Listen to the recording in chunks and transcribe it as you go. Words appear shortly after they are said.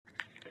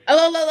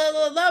Hello, hello,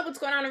 hello, hello. What's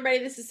going on, everybody?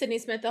 This is Sydney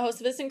Smith, the host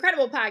of this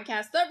incredible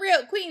podcast, The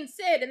Real Queen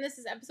Syd, and this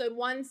is episode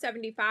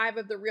 175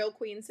 of The Real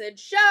Queen Syd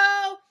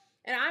Show.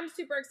 And I'm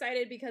super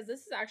excited because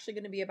this is actually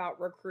going to be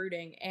about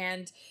recruiting.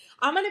 And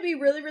I'm going to be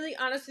really, really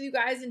honest with you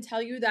guys and tell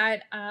you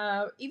that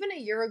even a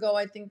year ago,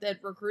 I think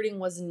that recruiting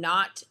was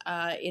not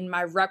in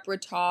my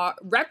repertoire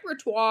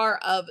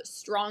of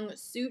strong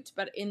suit.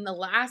 But in the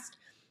last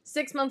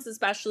 6 months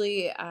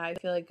especially, I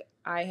feel like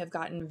I have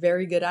gotten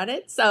very good at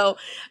it. So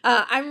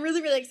I'm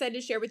really, really excited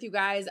to share with you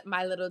guys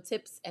my little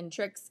tips and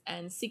tricks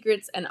and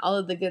secrets and all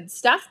of the good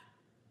stuff.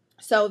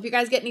 So if you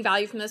guys get any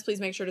value from this, please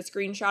make sure to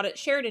screenshot it,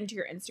 share it into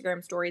your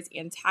Instagram stories,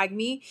 and tag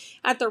me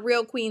at The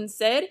Real Queen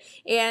Syd.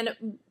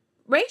 And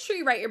make sure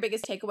you write your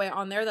biggest takeaway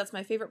on there. That's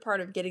my favorite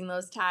part of getting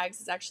those tags,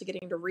 is actually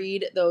getting to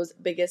read those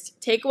biggest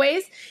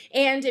takeaways.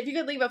 And if you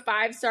could leave a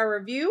 5-star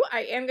review,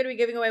 I am going to be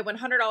giving away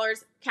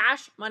 $100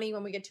 cash money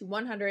when we get to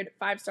 100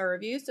 5-star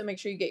reviews. So make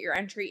sure you get your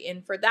entry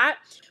in for that.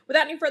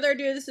 Without any further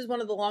ado, this is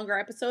one of the longer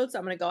episodes, so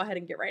I'm going to go ahead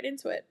and get right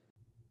into it.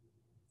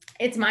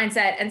 It's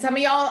mindset. And some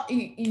of y'all,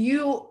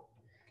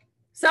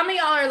 some of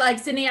y'all are like,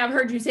 Sydney, I've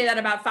heard you say that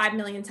about 5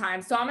 million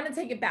times. So I'm going to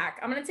take it back.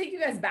 I'm going to take you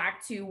guys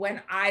back to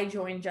when I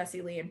joined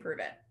Jessie Lee and Prove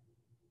It.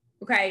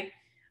 Okay.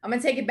 I'm going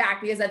to take it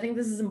back because I think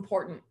this is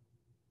important.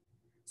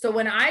 So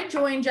when I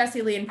joined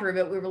Jessie Lee and Prove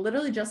It, we were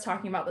literally just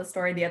talking about this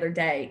story the other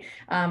day.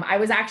 I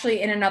was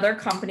actually in another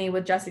company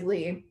with Jessie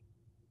Lee,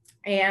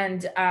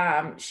 and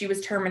she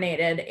was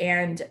terminated.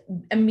 And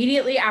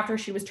immediately after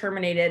she was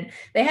terminated,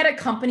 they had a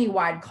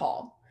company-wide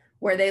call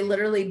where they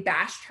literally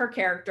bashed her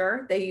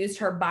character. They used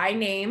her by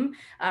name,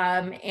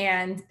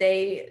 and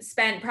they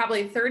spent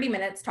probably 30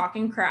 minutes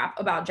talking crap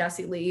about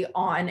Jessie Lee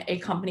on a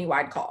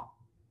company-wide call.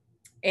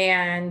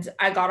 And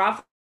I got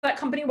off that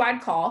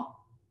company-wide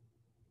call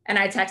and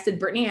I texted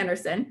Brittany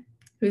Anderson,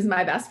 who's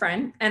my best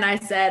friend. And I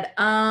said,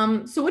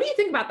 so what do you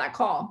think about that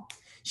call?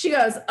 She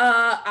goes,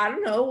 I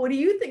don't know. What do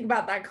you think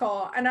about that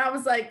call? And I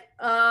was like,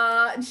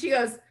 and she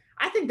goes,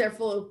 I think they're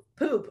full of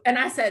poop. And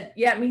I said,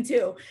 yeah, me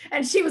too.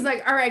 And she was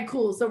like, all right,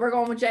 cool. So we're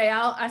going with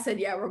JL. I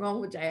said, yeah, we're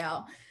going with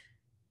JL.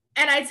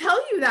 And I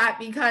tell you that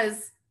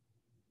because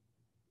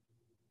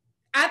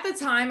at the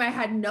time I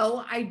had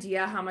no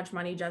idea how much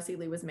money Jessie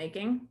Lee was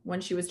making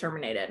when she was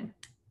terminated.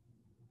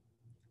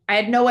 I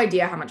had no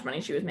idea how much money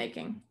she was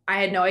making.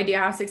 I had no idea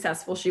how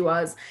successful she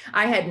was.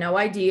 I had no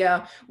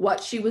idea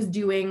what she was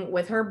doing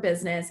with her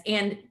business.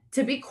 And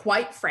to be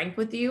quite frank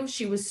with you,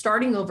 she was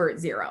starting over at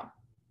zero.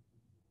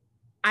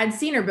 I'd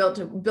seen her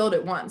build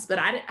it once, but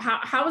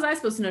how was I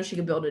supposed to know she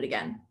could build it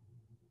again?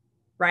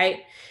 Right?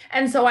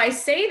 And so I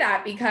say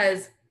that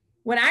because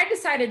when I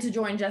decided to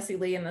join Jessie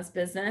Lee in this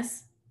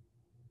business,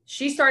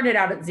 she started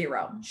out at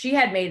zero. She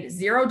had made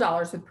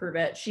 $0 with Prove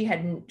It. She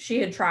had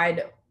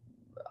tried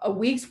a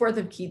week's worth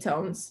of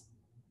ketones.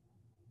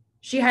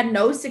 She had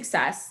no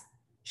success.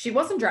 She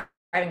wasn't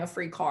driving a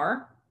free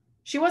car.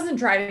 She wasn't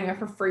driving a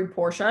free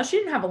Porsche. She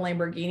didn't have a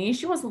Lamborghini.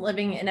 She wasn't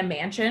living in a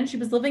mansion. She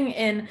was living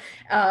in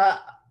a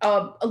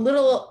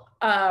little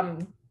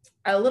townhome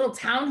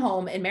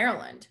in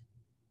Maryland.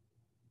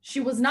 She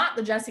was not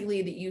the Jessie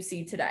Lee that you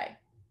see today.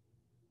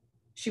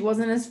 She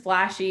wasn't as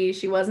flashy.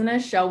 She wasn't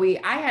as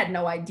showy. I had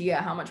no idea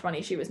how much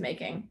money she was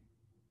making.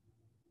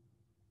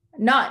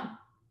 None.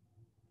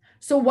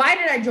 So why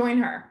did I join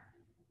her?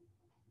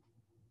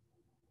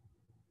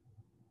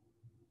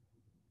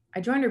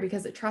 I joined her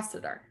because I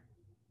trusted her.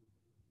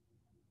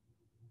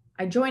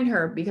 I joined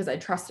her because I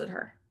trusted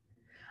her.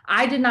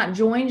 I did not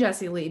join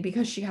Jessie Lee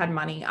because she had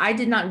money. I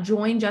did not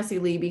join Jessie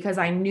Lee because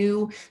I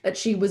knew that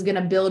she was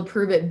going to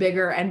Prove It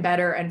bigger and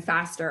better and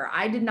faster.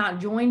 I did not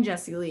join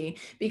Jessie Lee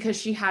because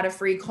she had a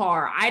free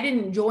car. I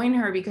didn't join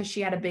her because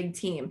she had a big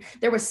team.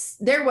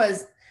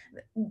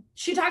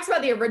 She talks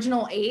about the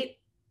original 8.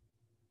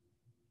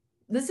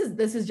 This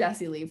is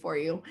Jessie Lee for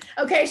you.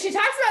 Okay, she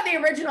talks about the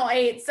original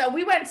 8. So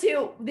we went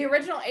to the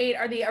original 8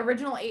 are the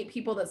original 8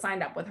 people that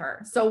signed up with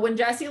her. So when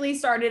Jessie Lee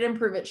started in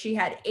Prove It, she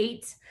had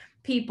 8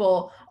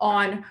 people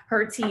on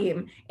her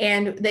team,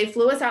 and they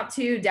flew us out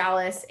to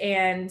Dallas,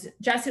 and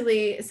Jessie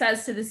Lee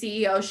says to the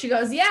CEO, she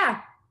goes,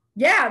 yeah,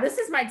 this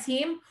is my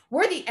team.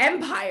 We're the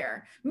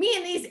empire. Me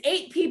and these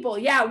 8 people.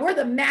 Yeah, we're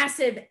the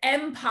massive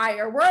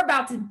empire. We're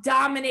about to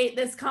dominate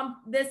this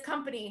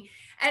company.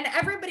 And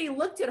everybody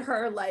looked at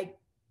her like,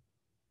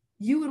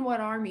 you and what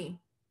army?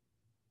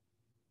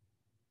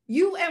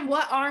 You and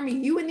what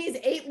army? You and these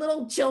 8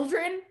 little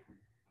children,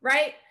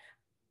 right?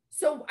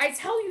 So I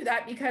tell you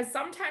that because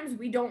sometimes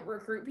we don't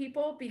recruit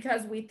people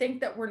because we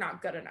think that we're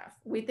not good enough.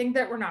 We think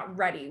that we're not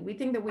ready. We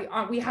think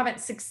that we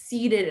haven't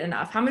succeeded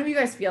enough. How many of you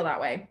guys feel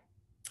that way?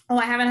 Oh,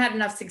 I haven't had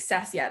enough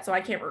success yet, so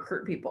I can't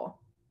recruit people.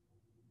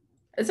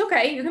 It's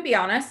okay. You can be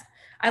honest.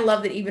 I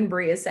love that even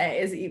Bree is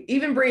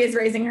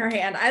raising her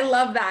hand. I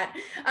love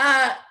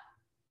that.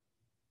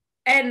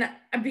 And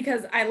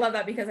because I love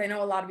that because I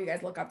know a lot of you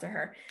guys look up to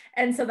her.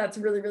 And so that's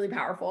really, really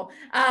powerful.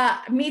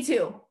 Me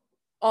too.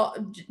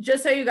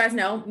 Just so you guys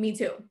know, me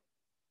too.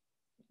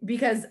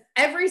 Because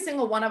every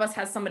single one of us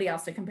has somebody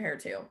else to compare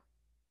to.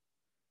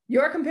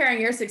 You're comparing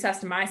your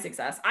success to my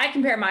success. I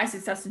compare my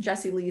success to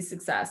Jessie Lee's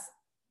success.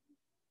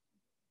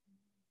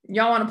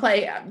 y'all want to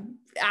play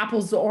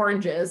apples to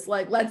oranges,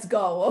 like, let's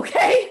go.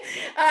 Okay.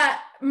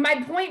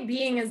 My point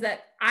being is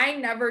that I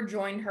never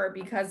joined her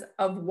because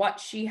of what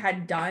she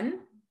had done.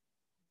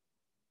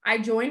 I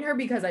joined her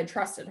because I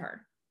trusted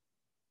her.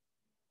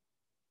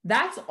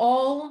 That's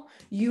all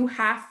you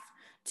have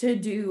to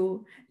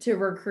do to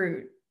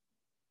recruit,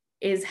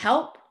 is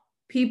help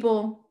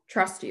people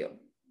trust you.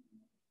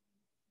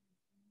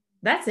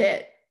 That's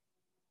it.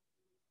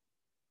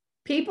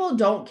 People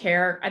don't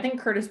care. I think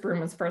Curtis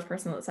Broom was the first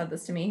person that said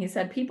this to me. He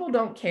said, people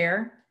don't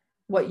care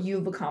what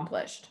you've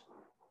accomplished.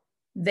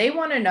 They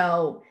want to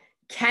know,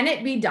 can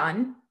it be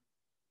done?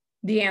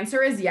 The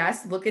answer is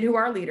yes. Look at who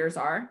our leaders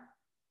are.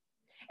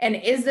 And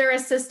is there a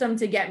system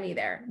to get me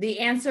there? The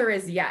answer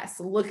is yes.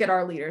 Look at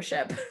our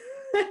leadership.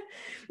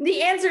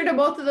 The answer to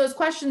both of those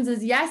questions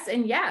is yes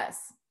and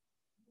yes.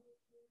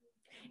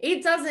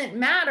 It doesn't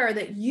matter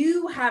that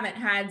you haven't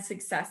had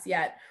success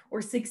yet,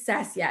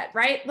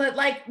 right? But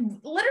like,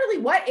 literally,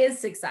 what is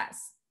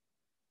success?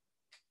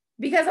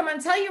 Because I'm going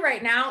to tell you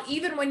right now,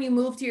 even when you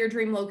move to your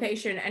dream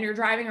location and you're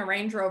driving a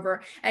Range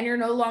Rover and you're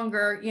no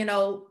longer,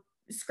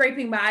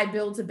 scraping by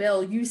bill to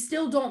bill, you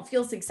still don't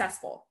feel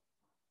successful.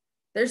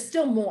 There's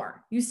still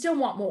more. You still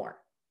want more.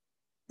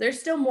 There's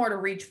still more to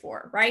reach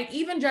for, right?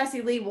 Even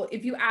Jessie Lee, well,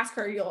 if you ask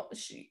her,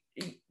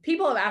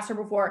 people have asked her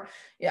before,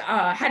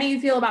 how do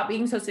you feel about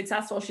being so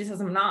successful? She says,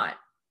 I'm not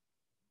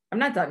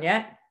done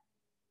yet.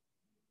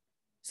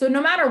 So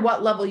no matter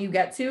what level you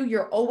get to,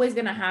 you're always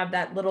going to have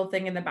that little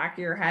thing in the back of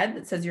your head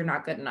that says you're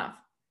not good enough.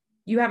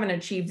 You haven't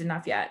achieved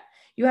enough yet.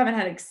 You haven't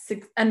had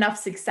enough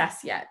success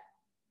yet.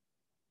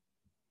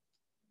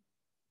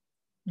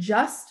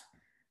 Just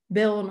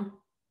build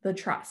the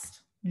trust.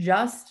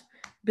 Just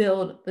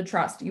build the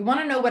trust. You want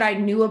to know what I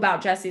knew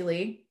about Jessie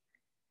Lee?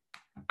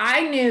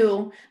 I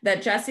knew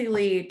that Jessie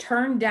Lee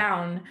turned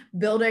down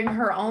building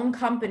her own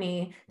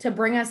company to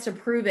bring us to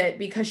Prove It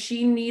because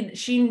she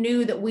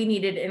knew that we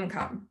needed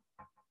income.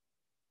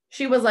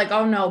 She was like,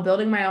 oh no,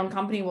 building my own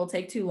company will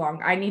take too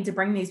long. I need to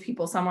bring these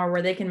people somewhere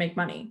where they can make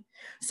money.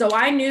 So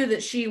I knew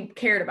that she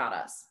cared about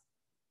us.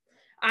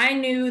 I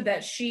knew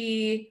that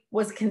she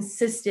was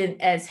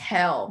consistent as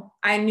hell.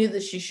 I knew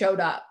that she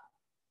showed up.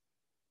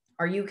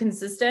 Are you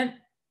consistent?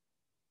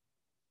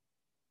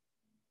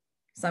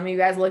 Some of you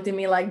guys looked at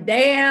me like,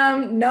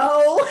 damn,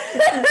 no.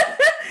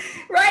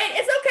 Right?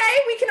 It's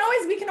okay. We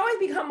can always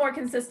become more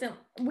consistent.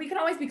 We can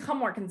always become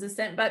more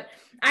consistent, but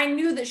I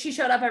knew that she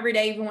showed up every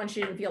day, even when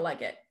she didn't feel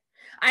like it.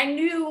 I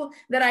knew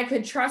that I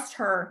could trust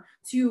her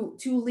to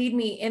lead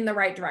me in the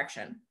right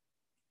direction.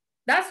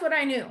 That's what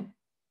I knew.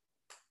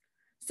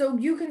 So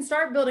you can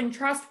start building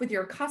trust with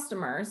your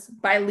customers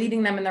by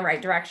leading them in the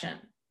right direction,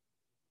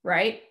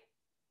 right?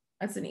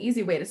 That's an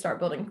easy way to start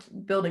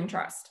building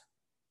trust.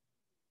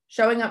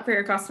 Showing up for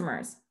your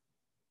customers.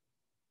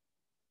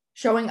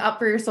 Showing up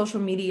for your social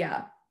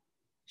media.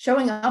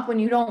 Showing up when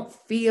you don't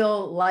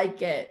feel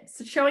like it.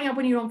 So showing up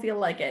when you don't feel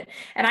like it.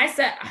 And I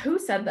said, who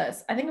said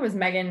this? I think it was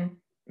Megan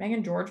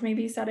George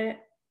maybe said it.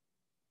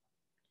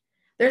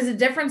 There's a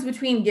difference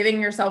between giving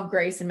yourself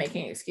grace and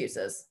making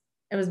excuses.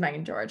 It was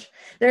Megan George.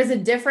 There's a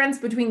difference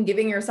between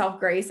giving yourself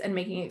grace and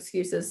making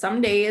excuses.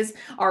 Some days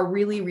are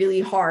really,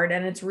 really hard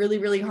and it's really,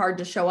 really hard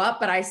to show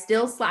up, but I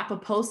still slap a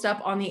post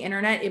up on the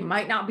internet. It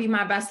might not be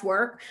my best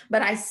work,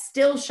 but I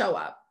still show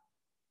up.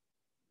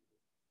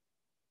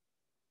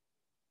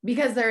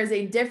 Because there is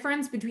a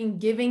difference between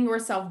giving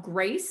yourself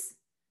grace,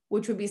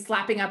 which would be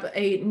slapping up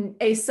a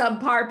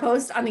subpar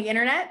post on the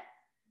internet,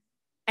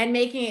 and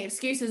making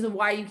excuses of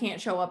why you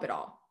can't show up at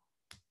all.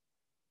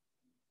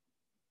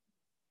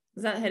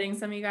 Is that hitting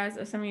some of you guys?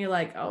 Or some of you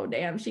like, oh,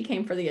 damn, she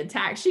came for the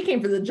attack. She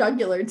came for the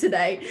jugular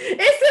today.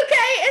 It's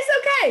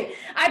okay.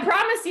 I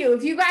promise you,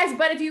 if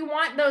you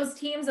want those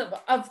teams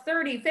of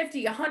 30,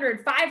 50,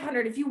 100,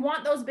 500, if you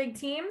want those big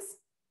teams,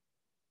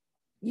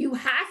 you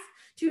have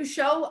to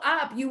show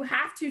up. You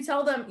have to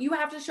tell them, you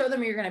have to show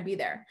them you're going to be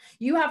there.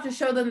 You have to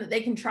show them that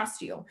they can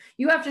trust you.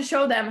 You have to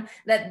show them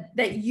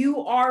that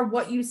you are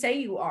what you say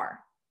you are.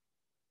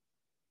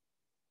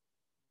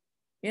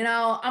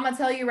 I'm going to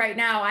tell you right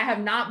now, I have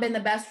not been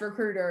the best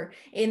recruiter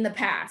in the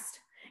past.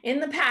 In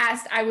the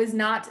past, I was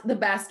not the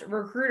best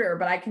recruiter,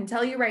 but I can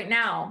tell you right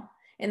now,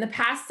 in the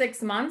past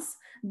 6 months,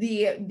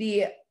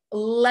 the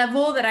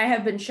level that I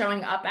have been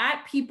showing up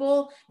at,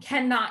 people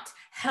cannot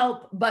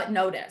help but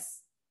notice.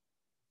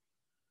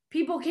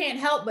 People can't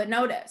help but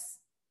notice.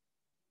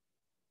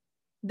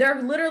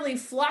 They're literally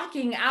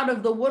flocking out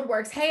of the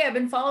woodworks. Hey, I've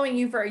been following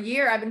you for a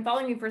year. I've been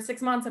following you for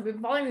 6 months. I've been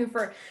following you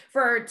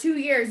for 2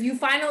 years. You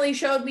finally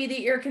showed me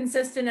that you're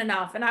consistent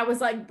enough. And I was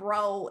like,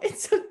 bro, it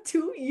took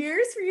 2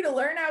 years for you to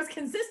learn I was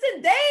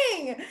consistent.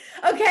 Dang.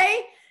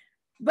 Okay.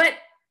 But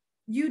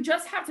you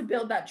just have to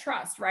build that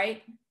trust,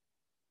 right?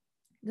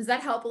 Does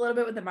that help a little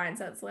bit with the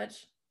mindset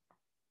switch?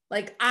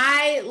 Like,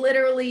 I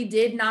literally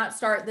did not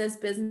start this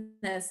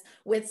business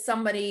with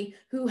somebody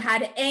who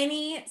had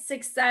any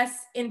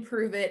success in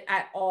Prove It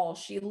at all.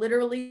 She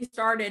literally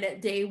started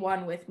at day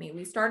one with me.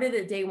 We started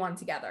at day one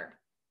together,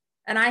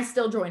 and I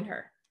still joined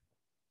her.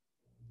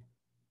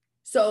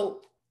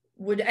 So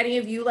would any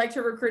of you like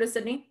to recruit a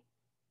Sydney?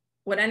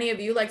 Would any of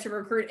you like to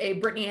recruit a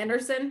Brittany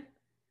Anderson?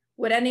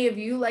 Would any of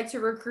you like to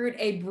recruit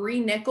a Brie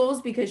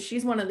Nichols, because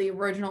she's one of the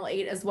original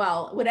 8 as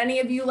well? Would any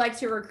of you like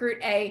to recruit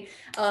a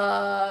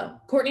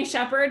Courtney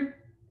Shepard?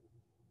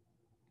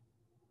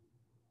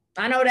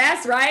 I know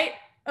that's right.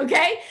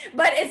 Okay.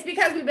 But it's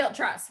because we built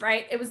trust,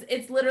 right?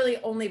 It's literally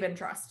only been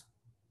trust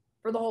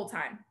for the whole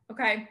time.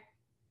 Okay.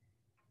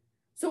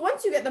 So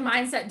once you get the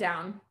mindset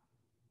down,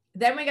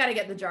 then we got to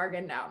get the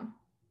jargon down.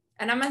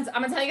 And I'm going to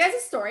tell you guys a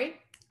story.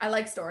 I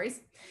like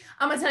stories.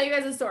 I'm going to tell you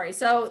guys a story.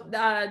 So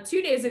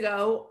 2 days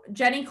ago,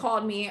 Jenny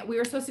called me. We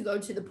were supposed to go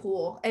to the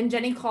pool, and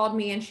Jenny called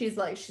me, and she's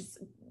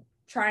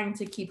trying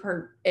to keep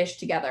her ish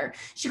together.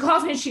 She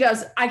calls me and she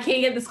goes, I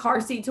can't get this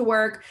car seat to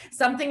work.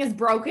 Something is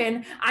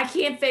broken. I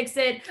can't fix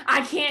it.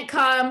 I can't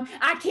come.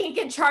 I can't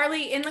get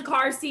Charlie in the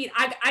car seat.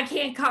 I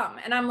can't come.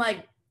 And I'm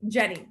like,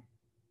 Jenny,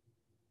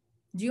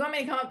 do you want me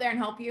to come up there and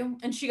help you?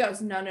 And she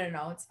goes, no,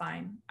 it's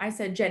fine. I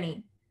said,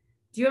 Jenny,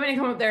 do you want me to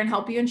come up there and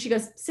help you? And she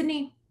goes,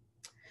 Sydney,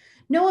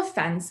 no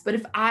offense, but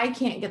if I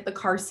can't get the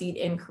car seat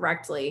in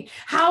correctly,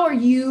 how are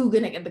you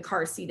going to get the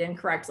car seat in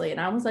correctly? And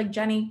I was like,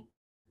 Jenny,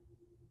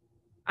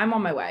 I'm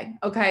on my way.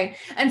 Okay.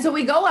 And so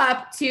we go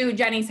up to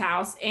Jenny's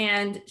house,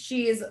 and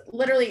she's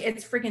literally,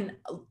 it's freaking,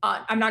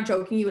 I'm not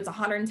joking you. It's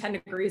 110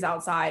 degrees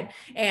outside,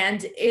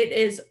 and it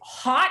is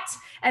hot.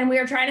 And we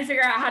are trying to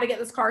figure out how to get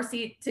this car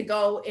seat to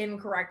go in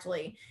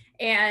correctly.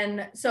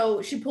 And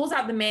so she pulls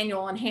out the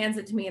manual and hands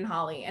it to me and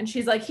Holly. And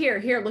she's like,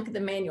 here, look at the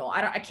manual.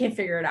 I can't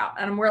figure it out.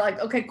 And we're like,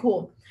 okay,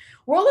 cool.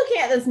 We're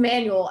looking at this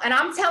manual, and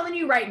I'm telling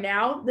you right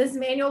now, this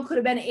manual could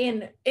have been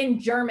in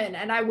German,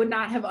 and I would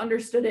not have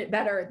understood it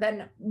better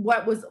than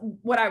what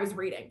I was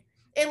reading.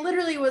 It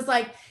literally was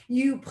like,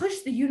 you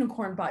push the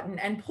unicorn button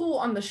and pull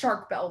on the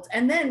shark belt,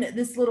 and then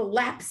this little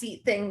lap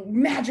seat thing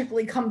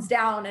magically comes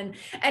down, and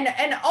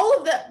all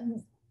of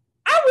the,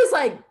 I was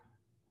like,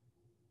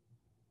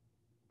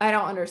 I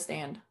don't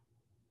understand.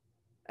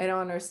 I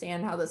don't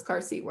understand how this car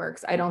seat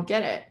works. I don't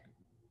get it.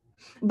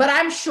 But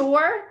I'm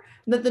sure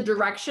that the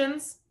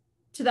directions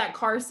to that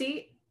car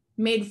seat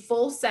made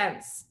full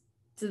sense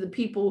to the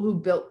people who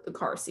built the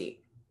car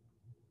seat.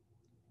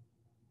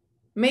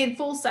 Made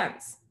full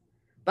sense.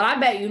 But I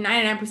bet you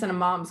 99% of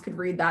moms could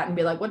read that and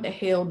be like, what the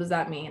hell does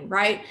that mean?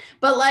 Right?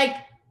 But like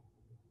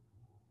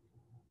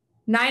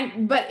my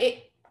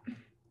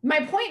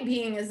point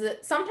being is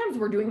that sometimes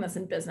we're doing this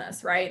in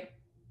business, right?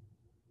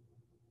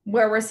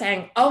 Where we're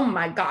saying, oh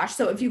my gosh,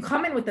 so if you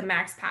come in with the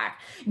max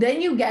pack,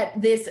 then you get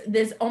this,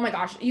 oh my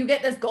gosh, you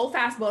get this go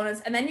fast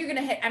bonus, and then you're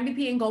going to hit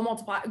MVP and go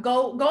multiplier,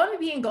 go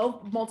MVP and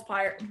go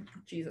multiplier,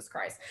 Jesus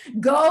Christ,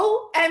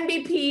 go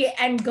MVP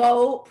and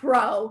go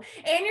pro,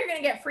 and you're going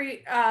to get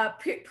free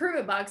Prove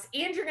It bucks,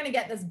 and you're going to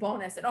get this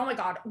bonus, and oh my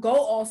God, go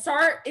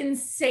all-star,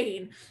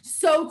 insane,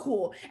 so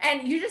cool.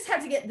 And you just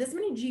have to get this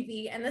many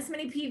GV and this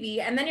many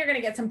PV, and then you're going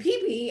to get some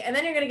PP, and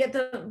then you're going to get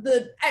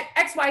the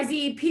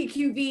XYZ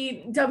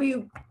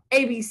PQV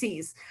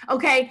ABCs.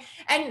 Okay.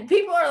 And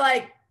people are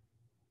like,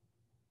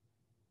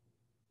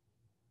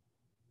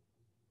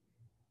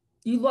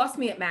 you lost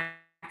me at max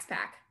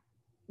pack.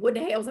 What the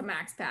hell's a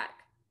max pack?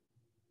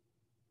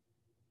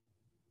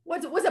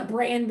 What's a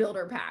brand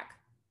builder pack?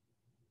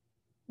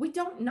 We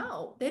don't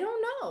know. They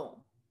don't know.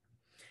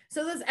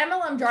 So this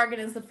MLM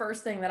jargon is the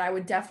first thing that I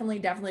would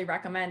definitely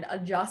recommend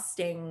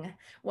adjusting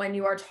when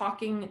you are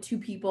talking to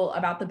people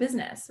about the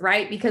business,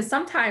 right? Because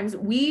sometimes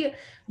okay,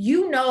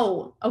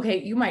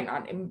 you might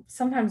not,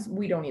 sometimes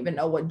we don't even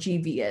know what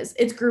GV is.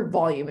 It's group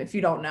volume if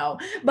you don't know,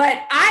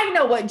 but I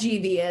know what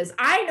GV is.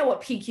 I know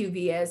what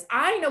PQV is.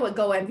 I know what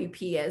Go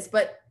MVP is,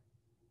 but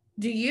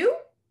do you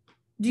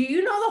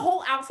know the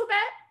whole alphabet?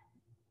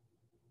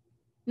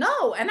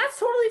 No, and that's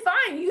totally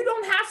fine. You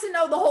don't have to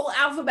know the whole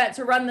alphabet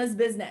to run this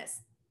business.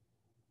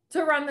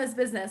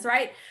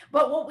 Right?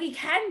 But what we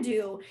can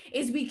do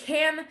is we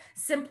can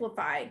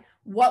simplify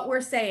what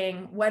we're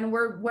saying when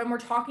we're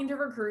talking to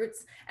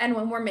recruits and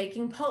when we're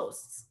making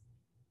posts.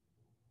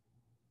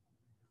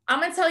 I'm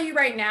going to tell you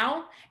right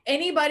now,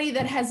 anybody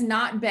that has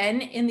not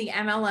been in the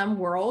MLM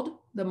world,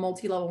 the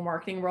multi-level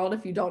marketing world,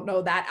 if you don't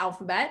know that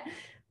alphabet,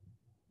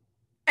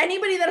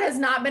 anybody that has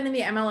not been in the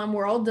MLM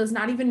world does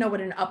not even know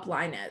what an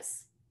upline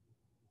is.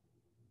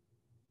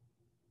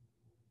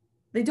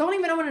 They don't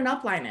even know what an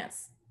upline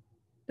is.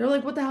 They're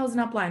like, what the hell is an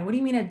upline? What do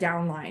you mean a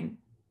downline?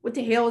 What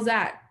the hell is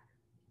that?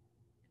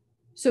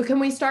 So can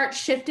we start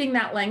shifting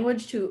that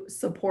language to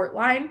support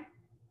line?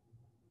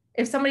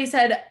 If somebody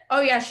said,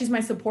 oh yeah, she's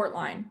my support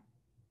line.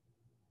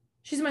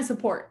 She's my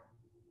support.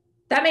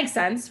 That makes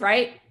sense,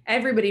 right?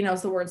 Everybody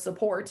knows the word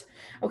support.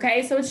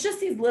 Okay. So it's just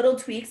these little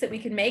tweaks that we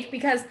can make,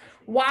 because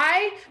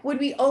why would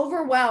we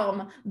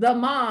overwhelm the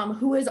mom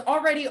who is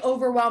already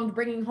overwhelmed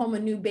bringing home a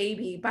new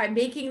baby by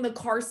making the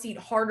car seat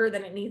harder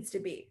than it needs to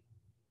be?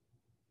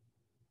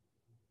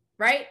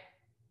 Right?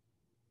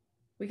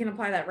 We can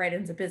apply that right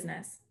into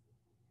business.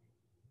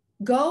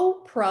 Go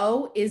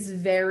Pro is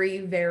very,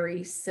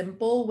 very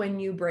simple when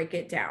you break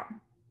it down.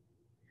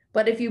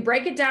 But if you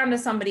break it down to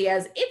somebody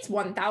as it's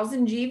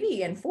 1,000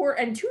 GV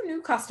and 2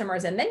 new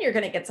customers, and then you're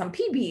going to get some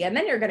PB, and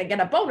then you're going to get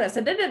a bonus,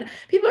 and then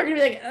people are going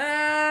to be like,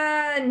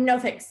 no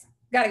thanks,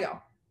 gotta go.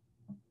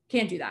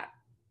 Can't do that.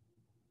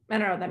 I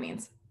don't know what that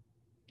means.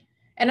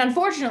 And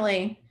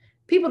unfortunately,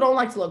 people don't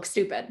like to look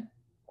stupid,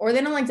 or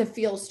they don't like to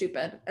feel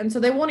stupid. And so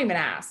they won't even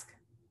ask.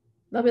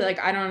 They'll be like,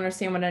 I don't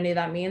understand what any of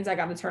that means. I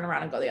got to turn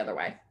around and go the other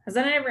way. Has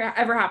that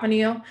ever happened to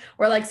you?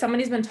 Where like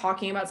somebody's been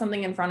talking about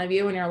something in front of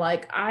you and you're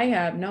like, I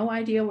have no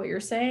idea what you're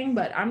saying,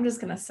 but I'm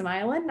just going to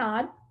smile and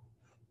nod.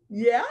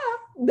 Yeah,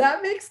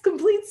 that makes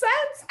complete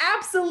sense.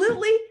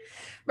 Absolutely.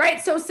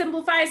 Right. So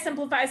simplify,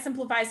 simplify,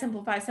 simplify,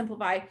 simplify,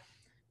 simplify.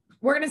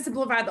 We're going to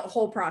simplify the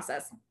whole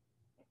process.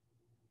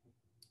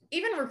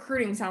 Even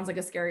recruiting sounds like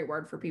a scary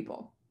word for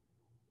people.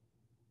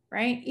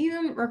 Right?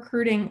 Even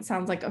recruiting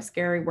sounds like a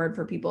scary word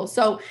for people.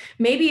 So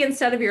maybe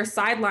instead of your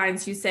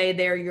sidelines, you say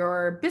they're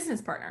your business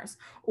partners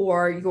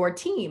or your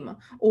team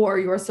or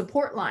your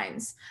support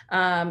lines.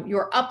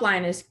 Your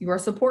upline is your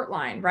support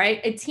line,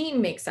 right? A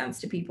team makes sense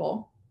to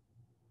people.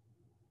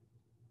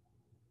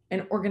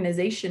 An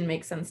organization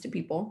makes sense to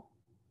people.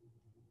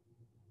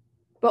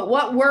 But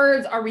what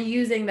words are we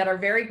using that are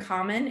very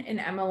common in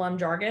MLM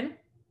jargon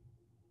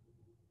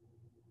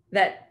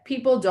that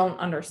people don't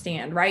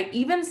understand, right?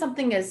 Even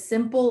something as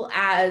simple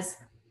as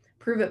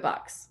Prove It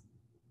Bucks.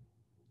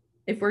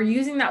 If we're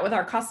using that with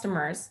our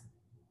customers,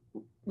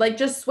 like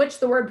just switch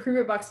the word Prove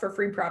It Bucks for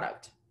free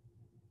product,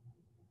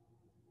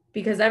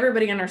 because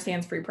everybody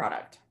understands free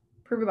product.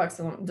 Prove It Bucks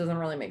doesn't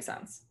really make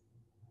sense.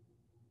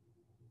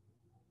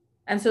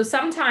 And so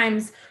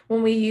sometimes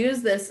when we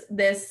use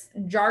this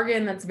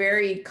jargon that's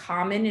very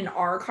common in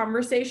our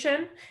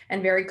conversation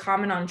and very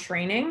common on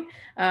training,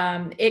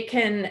 it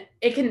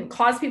can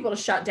cause people to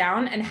shut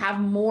down and have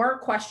more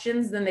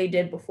questions than they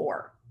did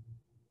before.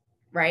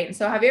 Right. And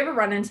so have you ever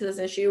run into this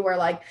issue where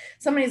like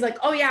somebody's like,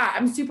 oh yeah,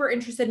 I'm super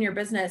interested in your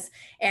business.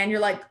 And you're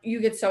like,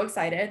 you get so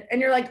excited and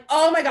you're like,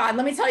 oh my God,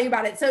 let me tell you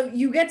about it. So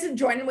you get to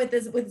join with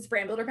this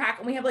brand builder pack,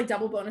 and we have like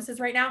double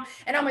bonuses right now.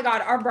 And oh my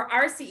God,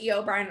 our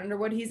CEO, Brian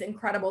Underwood, he's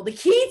incredible. The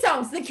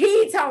ketones,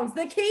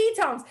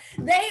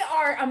 they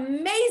are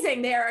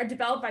amazing. They are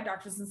developed by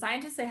doctors and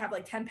scientists. They have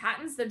like 10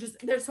 patents.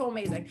 They're so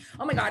amazing.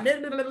 Oh my God.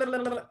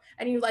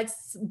 And you like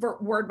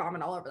word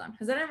vomit all over them.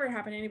 Has that ever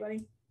happened to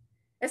anybody?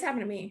 It's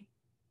happened to me.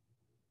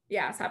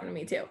 Yeah, it's happened to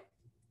me too.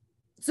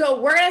 So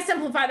we're going to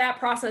simplify that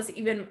process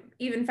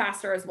even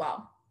faster as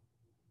well.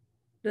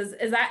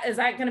 Is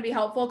that going to be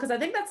helpful? Because I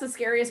think that's the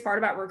scariest part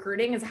about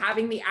recruiting, is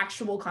having the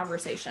actual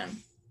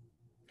conversation.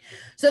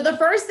 So the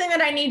first thing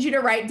that I need you to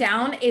write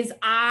down is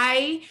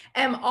I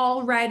am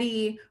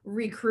already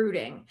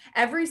recruiting.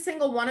 Every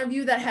single one of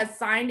you that has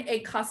signed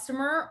a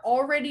customer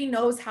already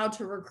knows how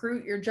to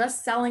recruit. You're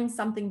just selling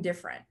something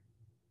different.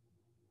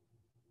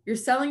 You're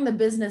selling the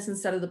business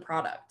instead of the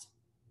product.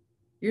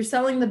 You're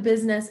selling the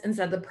business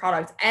instead of the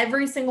product.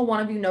 Every single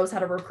one of you knows how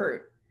to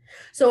recruit.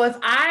 So if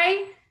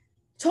I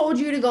told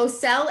you to go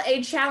sell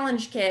a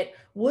challenge kit,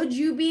 would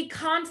you be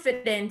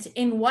confident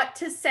in what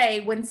to say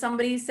when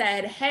somebody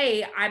said,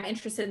 hey, I'm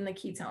interested in the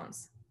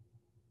ketones?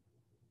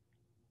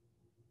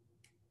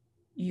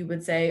 You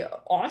would say,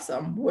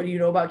 awesome. What do you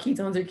know about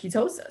ketones or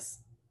ketosis?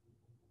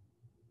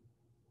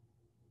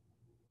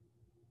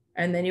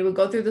 And then you would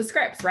go through the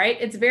scripts, right?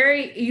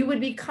 You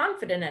would be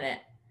confident in it.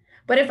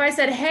 But if I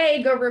said,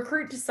 hey, go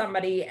recruit to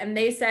somebody, and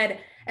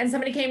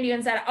somebody came to you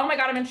and said, oh my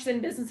God, I'm interested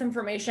in business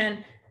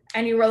information.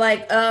 And you were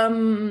like,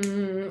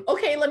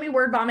 okay, let me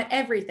word vomit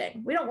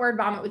everything. We don't word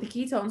vomit with the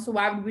ketones. So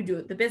why would we do it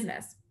with the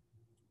business?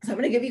 So I'm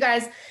going to give you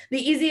guys the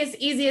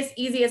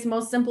easiest,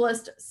 most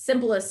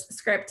simplest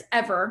script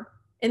ever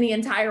in the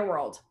entire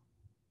world.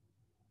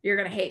 You're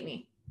going to hate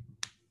me.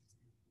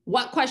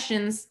 What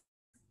questions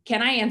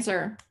can I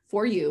answer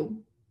for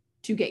you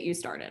to get you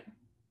started?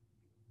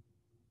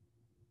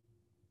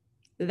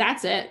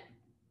 That's it.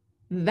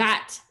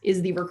 That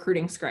is the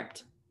recruiting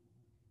script.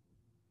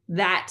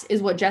 That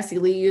is what Jessie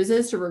Lee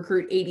uses to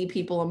recruit 80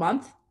 people a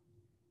month.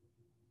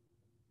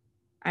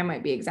 I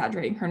might be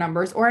exaggerating her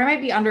numbers, or I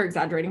might be under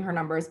exaggerating her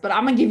numbers, but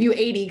I'm going to give you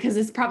 80 because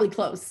it's probably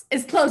close.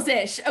 It's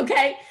close-ish.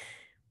 Okay.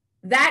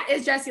 That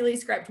is Jessie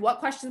Lee's script. What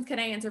questions can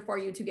I answer for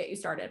you to get you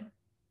started?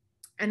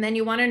 And then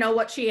you want to know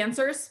what she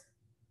answers?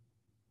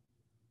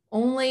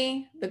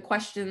 Only the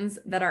questions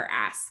that are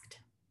asked.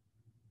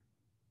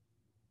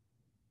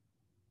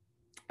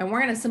 And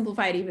we're going to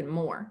simplify it even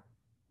more.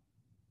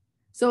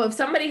 So if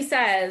somebody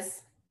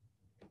says,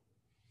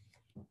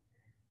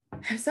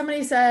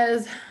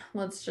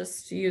 let's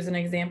just use an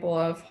example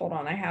of, hold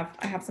on, I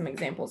have some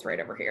examples right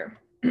over here.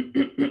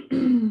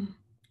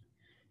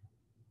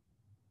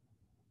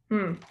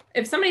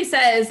 If somebody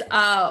says,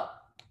 how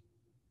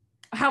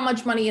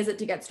much money is it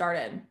to get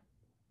started?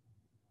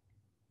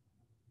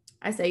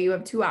 I say you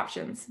have two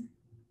options.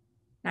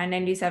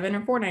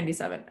 $9.97 or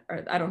 $4.97,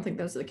 or I don't think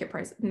those are the kit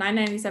price.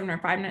 $9.97 or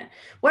 $5.99,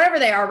 whatever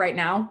they are right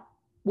now.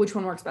 Which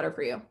one works better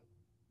for you?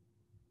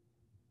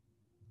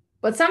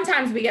 But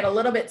sometimes we get a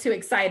little bit too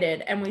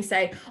excited and we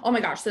say, oh my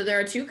gosh, so there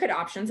are 2 kit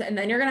options and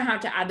then you're going to have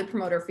to add the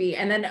promoter fee.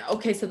 And then,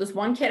 okay, so this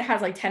one kit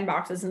has like 10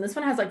 boxes and this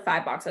one has like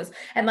 5 boxes.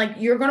 And like,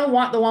 you're going to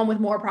want the one with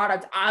more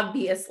product,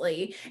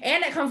 obviously.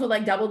 And it comes with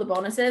like double the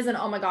bonuses. And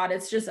oh my God,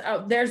 it's just,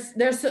 there's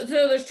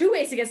 2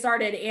 ways to get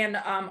started. And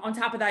on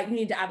top of that, you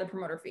need to add the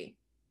promoter fee.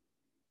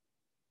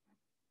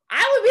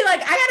 I would be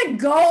like, I gotta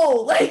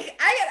go. Like,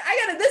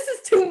 I gotta, this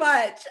is too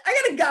much.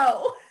 I gotta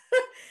go.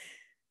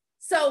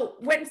 So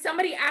when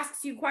somebody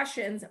asks you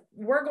questions,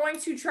 we're going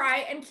to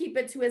try and keep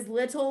it to as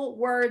little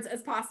words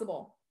as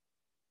possible.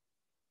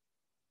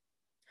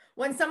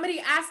 When somebody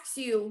asks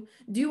you,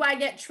 do I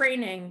get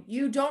training?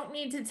 You don't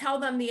need to tell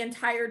them the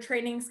entire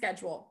training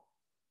schedule.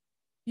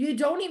 You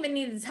don't even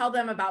need to tell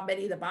them about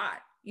Betty the Bot.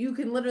 You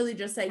can literally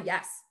just say,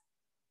 yes.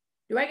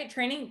 Do I get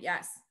training?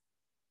 Yes.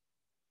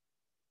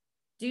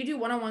 Do you do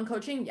one-on-one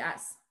coaching?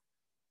 Yes.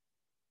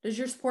 Does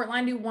your support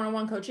line do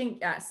one-on-one coaching?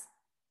 Yes.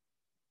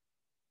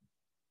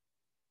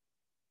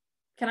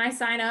 Can I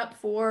sign up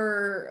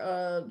for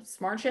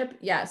SmartShip?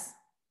 Yes.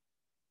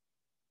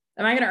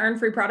 Am I going to earn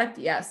free product?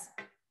 Yes.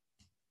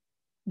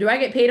 Do I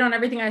get paid on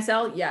everything I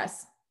sell?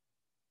 Yes.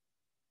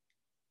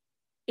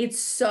 It's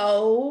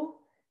so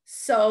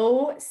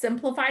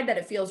simplified that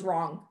it feels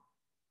wrong.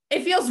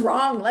 It feels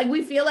wrong. Like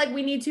we feel like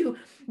we need to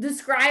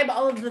describe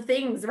all of the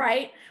things,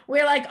 right?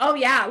 We're like, oh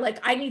yeah, like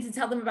I need to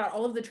tell them about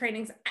all of the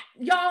trainings.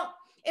 Y'all,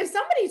 if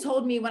somebody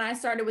told me when I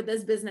started with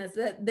this business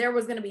that there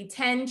was going to be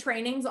 10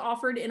 trainings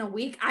offered in a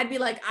week, I'd be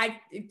like, I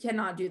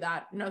cannot do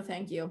that. No,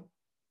 thank you.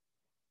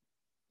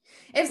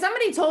 If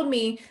somebody told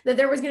me that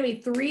there was going to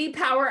be 3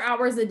 power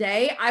hours a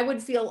day, I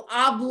would feel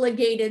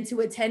obligated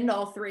to attend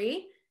all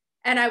 3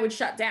 and I would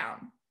shut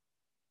down.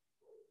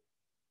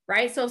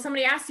 Right? So if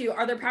somebody asks you,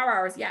 are there power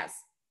hours? Yes.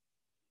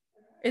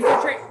 Is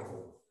there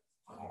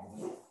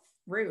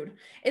rude?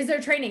 Is there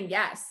training?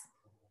 Yes.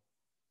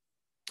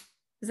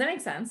 Does that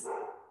make sense?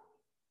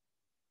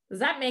 Does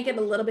that make it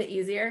a little bit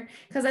easier?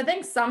 Because I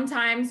think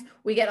sometimes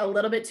we get a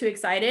little bit too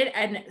excited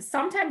and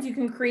sometimes you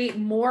can create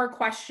more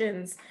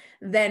questions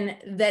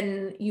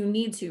than you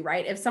need to,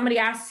 right? If somebody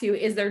asks you,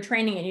 is there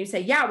training? And you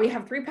say, yeah, we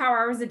have 3 power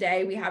hours a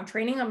day. We have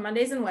training on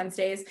Mondays and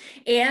Wednesdays.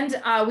 And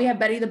we have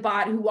Betty the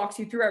Bot who walks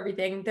you through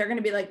everything. They're going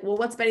to be like, well,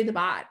 what's Betty the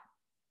Bot?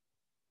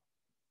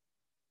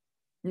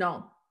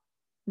 No,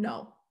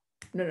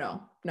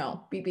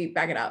 beep, beep,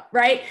 back it up,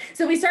 right?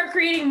 So we start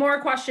creating more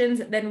questions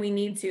than we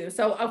need to.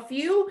 So a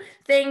few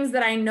things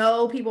that I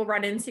know people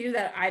run into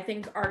that I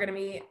think are going to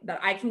be, that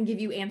I can give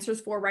you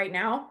answers for right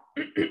now.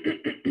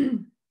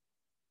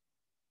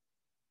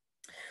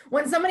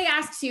 When somebody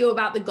asks you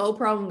about the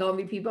GoPro and Go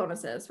MVP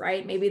bonuses,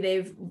 right? Maybe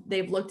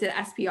they've looked at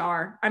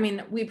SPR. I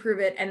mean, we prove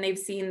it and they've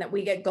seen that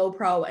we get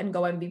GoPro and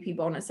Go MVP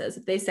bonuses.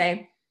 If they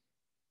say,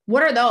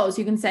 what are those?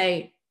 You can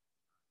say,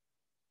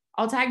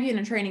 I'll tag you in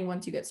a training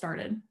once you get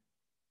started.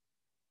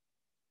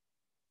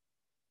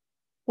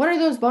 What are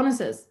those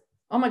bonuses?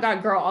 Oh my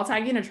God, girl, I'll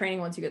tag you in a training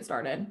once you get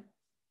started.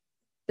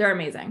 They're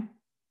amazing.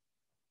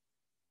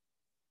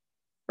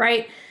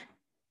 Right?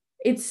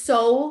 It's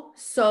so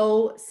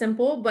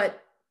simple,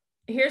 but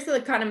here's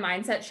the kind of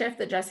mindset shift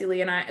that Jessie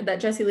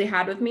Lee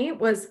had with me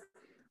was,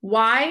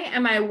 why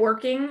am I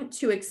working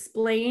to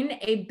explain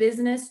a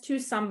business to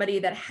somebody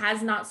that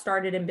has not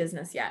started in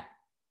business yet?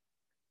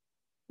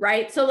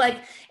 Right? So like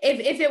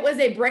if it was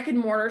a brick and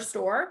mortar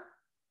store,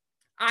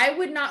 I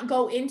would not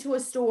go into a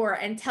store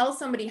and tell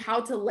somebody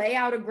how to lay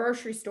out a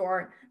grocery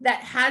store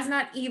that has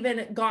not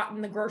even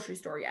gotten the grocery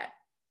store yet.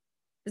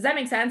 Does that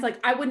make sense? Like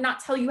I would not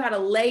tell you how to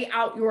lay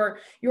out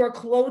your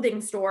clothing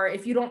store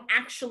if you don't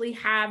actually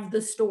have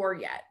the store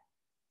yet.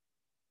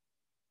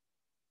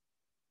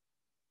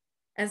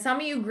 And some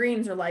of you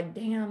greens are like,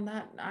 damn,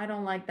 I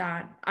don't like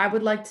that. I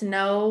would like to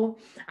know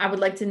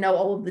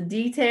all of the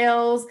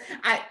details.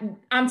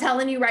 I'm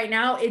telling you right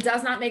now, it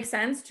does not make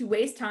sense to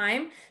waste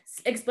time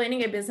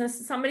explaining a business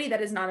to somebody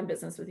that is not in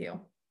business with you.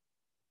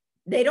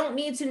 They don't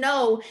need to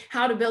know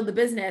how to build the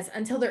business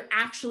until they're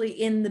actually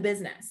in the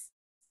business.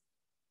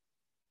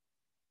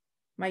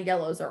 My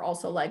yellows are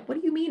also like, what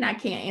do you mean I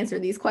can't answer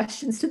these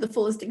questions to the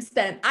fullest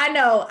extent? I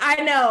know.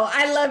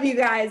 I love you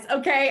guys.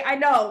 Okay. I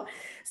know.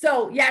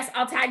 So yes,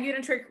 I'll tag you in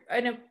a trick.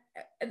 And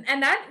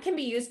that can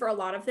be used for a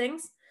lot of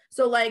things.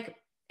 So like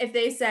if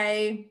they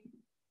say,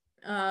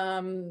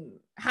 how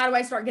do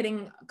I start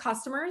getting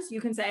customers? You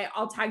can say,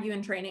 I'll tag you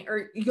in training,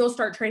 or you'll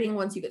start training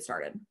once you get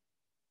started.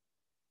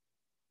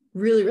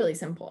 Really, really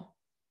simple.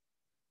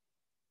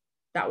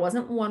 That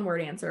wasn't one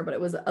word answer, but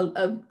it was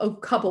a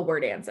couple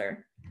word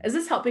answer. Is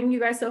this helping you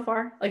guys so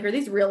far? Like, are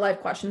these real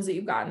life questions that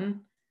you've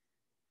gotten?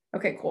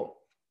 Okay, cool.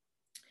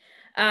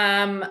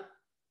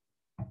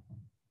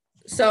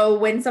 So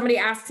when somebody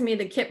asks me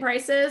the kit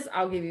prices,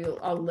 I'll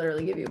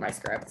literally give you my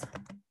script.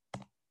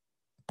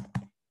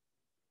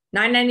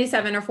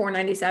 $9.97 or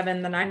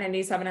 $4.97. The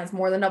 $9.97 has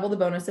more than double the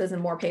bonuses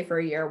and more pay for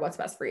a year. What's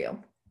best for you?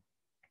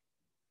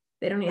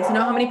 They don't need to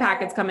know how many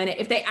packets come in it.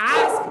 If they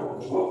ask,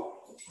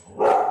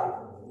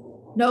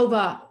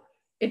 Nova,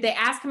 if they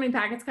ask how many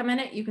packets come in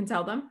it, you can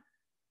tell them.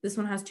 This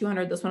one has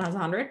 200, this one has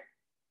 100.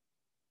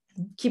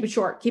 Keep it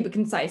short, keep it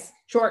concise.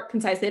 Short,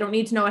 concise. They don't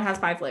need to know it has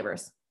 5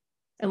 flavors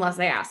unless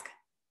they ask,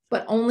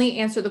 but only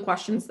answer the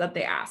questions that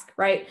they ask,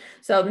 right?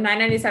 So the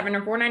 $9.97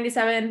 or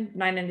 $4.97,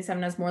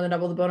 $9.97 has more than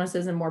double the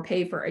bonuses and more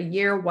pay for a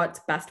year. What's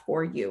best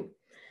for you?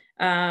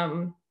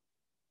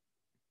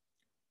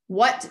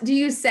 What do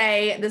you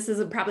say? This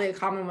is probably a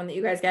common one that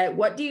you guys get.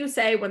 What do you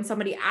say when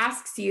somebody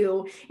asks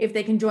you if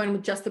they can join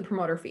with just the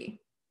promoter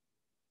fee?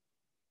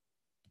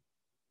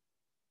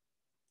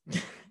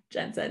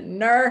 Jen said,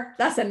 "Ner,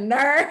 that's a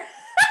ner."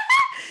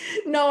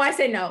 No, I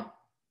say no.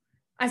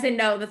 I say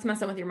no, that's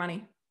messing with your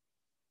money.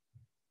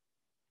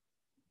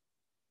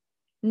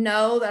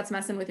 No, that's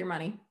messing with your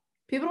money.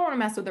 People don't want to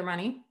mess with their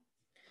money.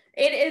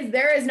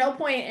 There is no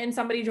point in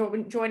somebody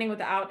joining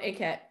without a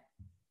kit.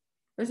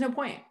 There's no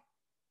point.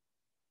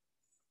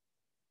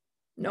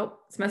 Nope,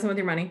 it's messing with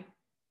your money.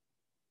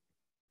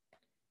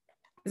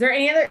 Is there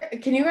any other,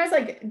 can you guys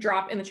like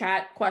drop in the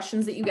chat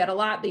questions that you get a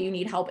lot that you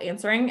need help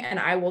answering? And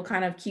I will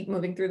kind of keep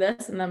moving through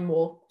this and then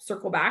we'll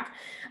circle back.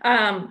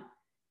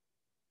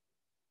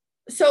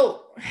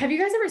 So have you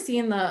guys ever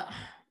seen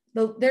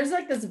there's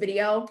like this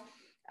video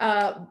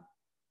on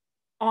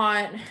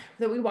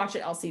that we watch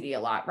at LCD a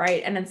lot,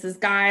 right? And it's this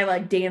guy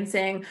like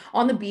dancing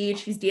on the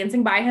beach. He's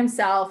dancing by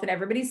himself and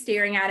everybody's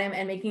staring at him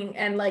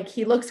and like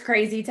he looks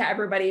crazy to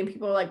everybody and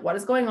people are like, what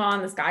is going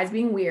on? This guy's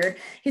being weird.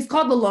 He's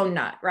called the Lone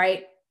Nut,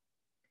 right?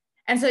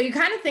 And so you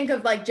kind of think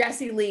of like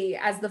Jessie Lee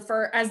as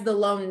the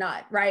lone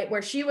nut, right?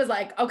 Where she was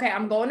like, okay,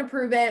 I'm going to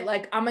prove it.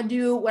 Like I'm gonna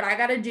do what I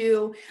gotta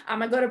do. I'm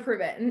gonna go to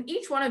prove it. And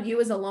each one of you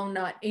is a lone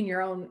nut in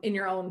your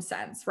own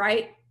sense,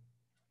 right?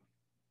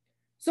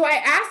 So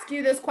I ask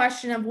you this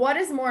question of what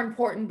is more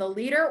important, the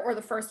leader or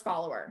the first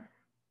follower?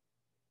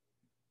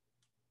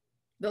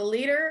 The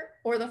leader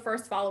or the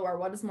first follower,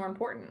 what is more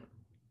important?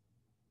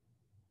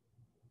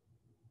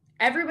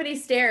 Everybody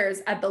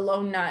stares at the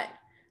lone nut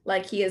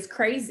like he is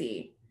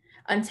crazy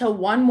until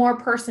one more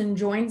person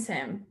joins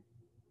him.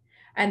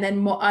 And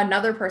then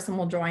another person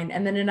will join,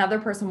 and then another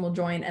person will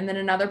join, and then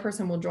another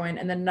person will join,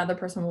 and then another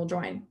person will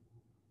join.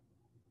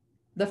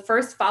 The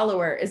first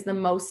follower is the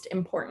most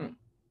important.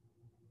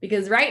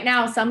 Because right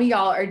now, some of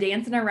y'all are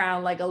dancing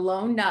around like a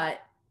lone nut,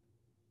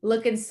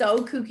 looking so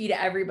kooky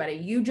to everybody.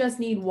 You just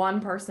need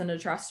one person to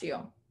trust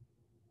you.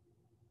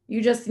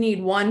 You just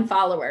need one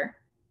follower.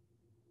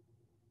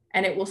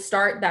 And it will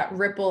start that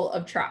ripple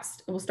of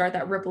trust. It will start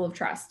that ripple of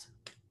trust.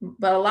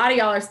 But a lot of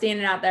y'all are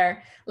standing out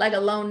there like a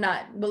lone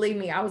nut. Believe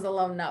me, I was a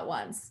lone nut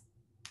once.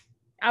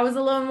 I was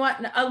a lone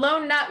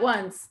nut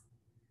once.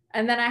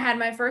 And then I had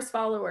my first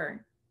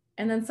follower.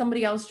 And then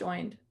somebody else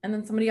joined, and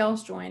then somebody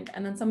else joined,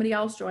 and then somebody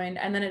else joined,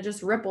 and then it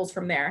just ripples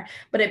from there.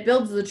 But it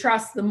builds the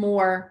trust the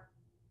more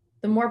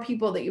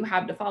people that you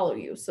have to follow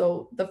you.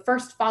 So the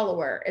first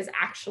follower is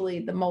actually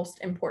the most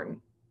important,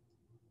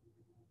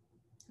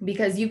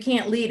 because you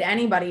can't lead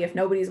anybody if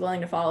nobody's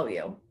willing to follow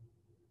you.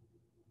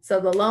 So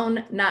the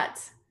lone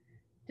nut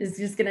is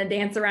just going to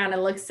dance around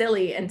and look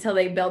silly until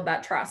they build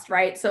that trust,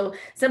 right? So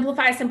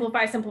simplify,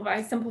 simplify,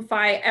 simplify,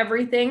 simplify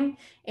everything.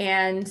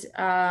 And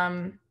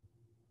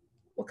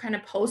what kind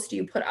of post do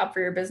you put up for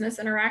your business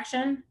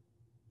interaction?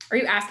 Are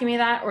you asking me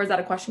that, or is that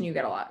a question you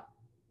get a lot?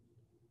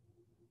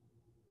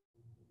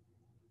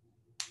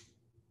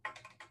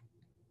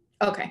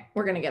 Okay,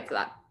 we're going to get to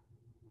that.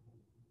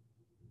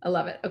 I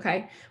love it.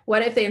 Okay.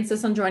 What if they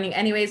insist on joining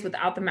anyways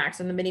without the max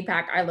and the mini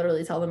pack? I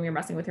literally tell them you're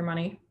messing with your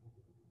money.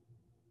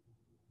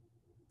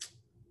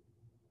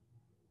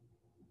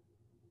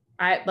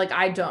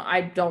 I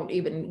don't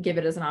even give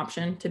it as an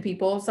option to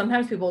people.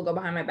 Sometimes people will go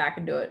behind my back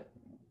and do it.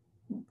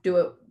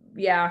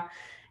 Yeah.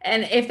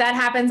 And if that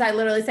happens, I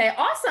literally say,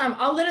 awesome.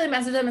 I'll literally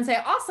message them and say,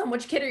 awesome.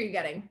 Which kit are you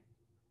getting?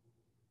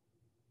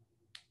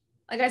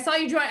 Like I saw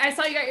you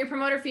got your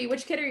promoter fee.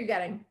 Which kit are you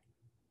getting?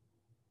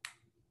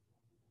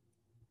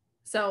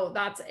 So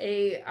that's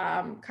a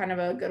kind of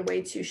a good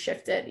way to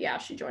shift it. Yeah,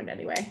 she joined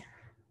anyway.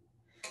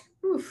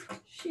 Oof,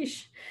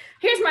 sheesh.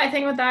 Here's my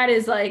thing with that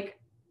is like,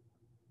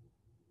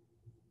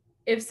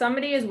 if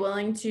somebody is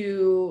willing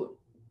to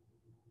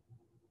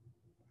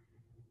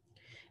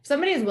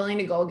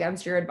go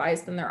against your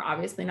advice, then they're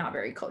obviously not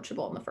very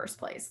coachable in the first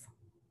place.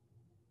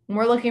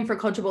 We're looking for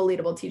coachable,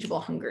 leadable,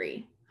 teachable,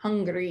 hungry.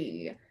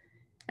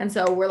 And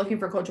so we're looking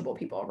for coachable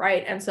people,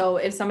 right? And so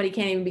if somebody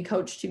can't even be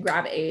coached to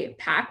grab a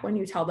pack when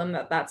you tell them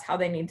that that's how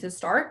they need to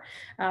start,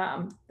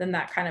 then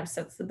that kind of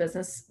sets the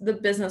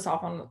business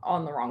off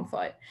on the wrong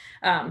foot.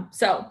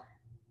 So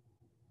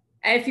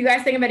if you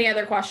guys think of any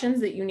other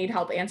questions that you need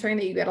help answering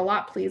that you get a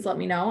lot, please let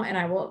me know. And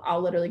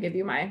I'll literally give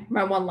you my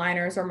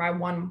one-liners or my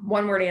one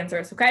word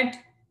answers. Okay.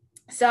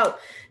 So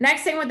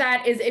next thing with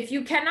that is, if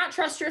you cannot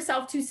trust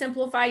yourself to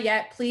simplify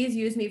yet, please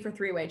use me for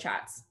 3-way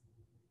chats.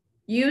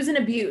 Use and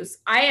abuse.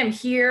 I am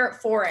here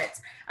for it.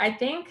 I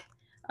think,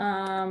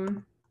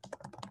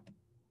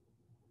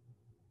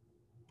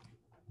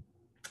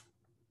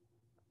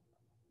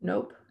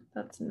 nope,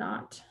 that's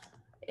not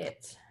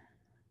it.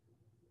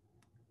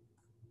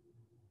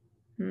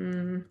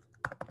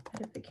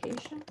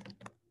 Edification.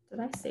 Did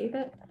I save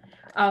it?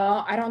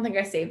 Oh, I don't think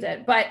I saved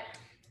it, but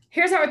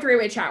Here's how a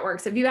three-way chat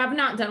works. If you have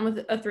not done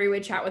with a three-way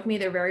chat with me,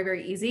 they're very,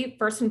 very easy.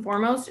 First and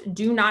foremost,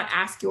 do not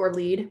ask your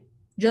lead.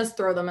 Just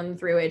throw them in the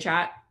three-way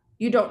chat.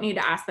 You don't need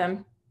to ask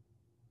them.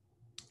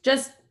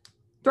 Just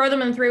throw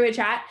them in the three-way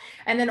chat.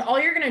 And then all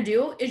you're going to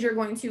do is you're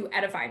going to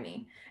edify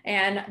me.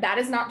 And that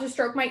is not to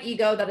stroke my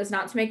ego. That is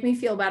not to make me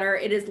feel better.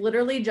 It is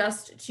literally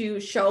just to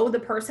show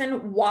the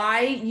person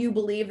why you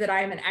believe that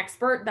I am an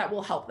expert that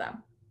will help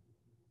them.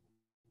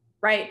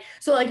 Right?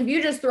 So like if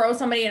you just throw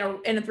somebody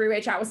in a three-way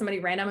chat with somebody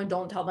random and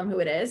don't tell them who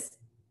it is,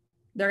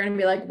 they're going to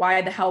be like,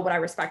 why the hell would I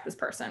respect this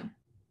person?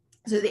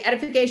 So the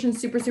edification is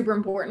super, super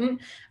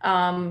important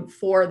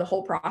for the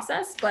whole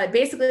process. But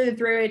basically the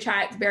three-way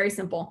chat is very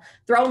simple.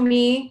 Throw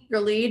me,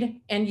 your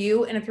lead, and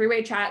you in a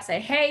three-way chat.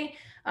 Say, hey,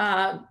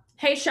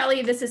 hey,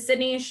 Shelly, this is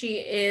Sydney. She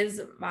is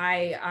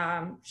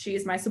my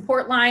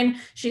support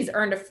line. She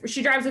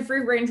drives a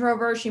free Range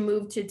Rover. She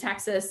moved to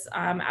Texas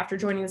after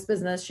joining this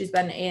business. She's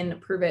been in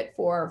Prove It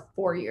for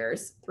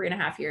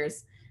 3.5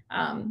 years.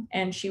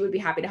 And she would be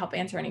happy to help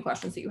answer any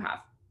questions that you have.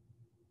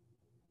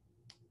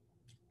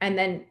 And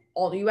then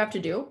all you have to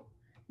do,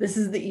 this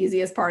is the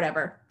easiest part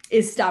ever,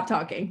 is stop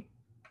talking.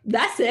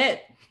 That's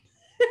it.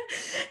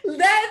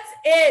 That's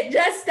it.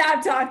 Just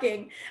stop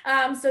talking.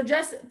 So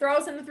just throw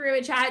us in the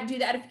three-way chat, do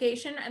the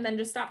edification, and then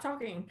just stop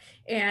talking.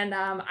 And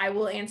I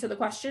will answer the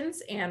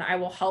questions and I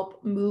will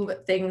help move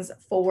things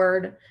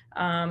forward.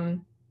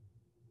 Yep.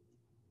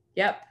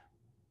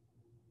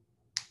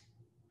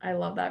 I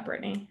love that,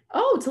 Brittany.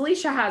 Oh,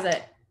 Talisha has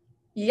it.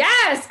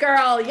 Yes,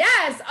 girl.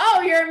 Yes.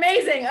 Oh, you're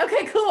amazing.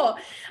 Okay, cool.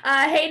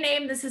 Hey,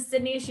 Name. This is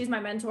Sydney. She's my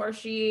mentor.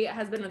 She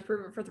has been with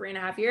Prove It for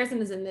 3.5 years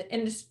and is in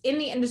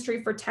the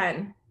industry for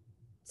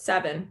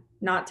 7,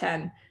 not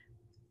 10.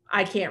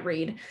 I can't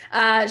read.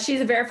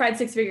 She's a verified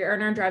 6-figure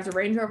earner, drives a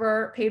Range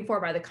Rover, paid for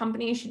by the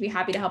company. She'd be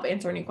happy to help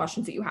answer any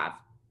questions that you have.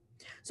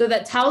 So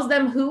that tells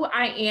them who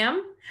I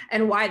am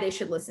and why they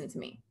should listen to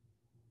me.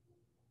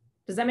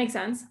 Does that make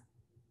sense?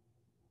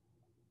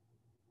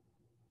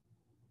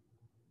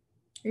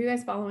 Are you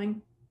guys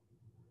following?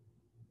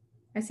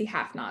 I see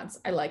half nods.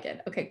 I like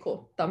it. Okay,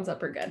 cool. Thumbs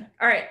up are good.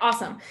 All right,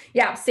 awesome.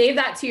 Yeah, save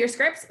that to your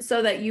scripts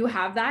so that you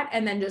have that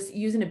and then just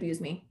use and abuse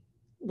me.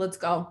 Let's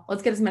go.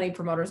 Let's get as many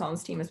promoters on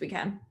this team as we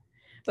can.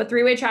 But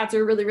three-way chats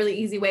are a really, really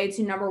easy way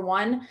to, number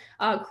one,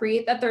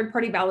 create that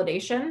third-party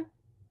validation.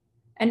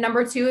 And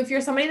number two, if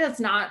you're somebody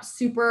that's not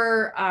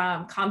super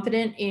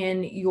confident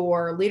in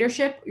your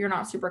leadership, you're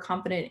not super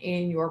confident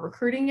in your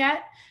recruiting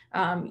yet,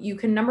 you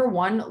can, number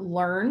one,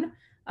 learn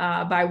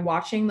by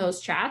watching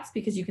those chats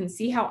because you can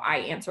see how I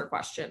answer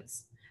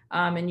questions.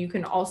 And you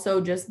can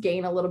also just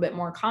gain a little bit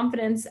more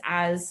confidence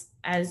as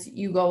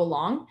you go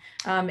along.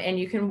 And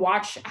you can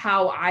watch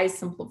how I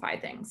simplify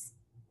things.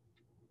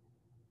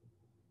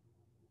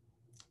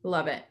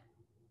 Love it.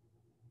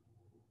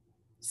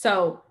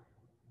 So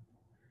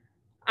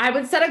I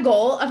would set a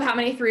goal of how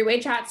many three-way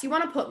chats you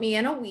want to put me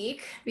in a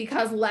week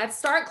because let's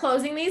start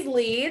closing these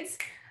leads.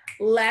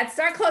 Let's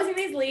start closing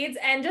these leads.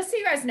 And just so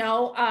you guys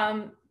know,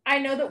 I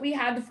know that we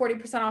had the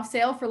 40% off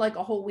sale for like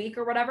a whole week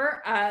or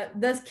whatever.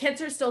 The kits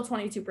are still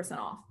 22%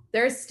 off.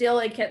 There's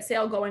still a kit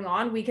sale going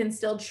on. We can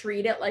still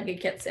treat it like a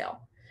kit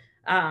sale.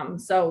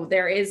 So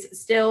there is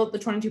still the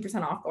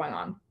 22% off going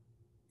on.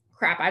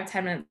 Crap, I have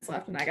 10 minutes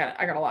left and I got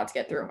a lot to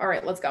get through. All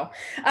right, let's go.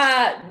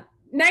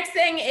 Next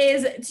thing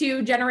is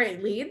to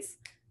generate leads.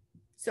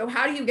 So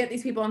how do you get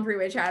these people in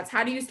three-way chats?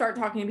 How do you start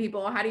talking to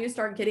people? How do you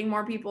start getting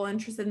more people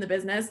interested in the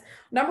business?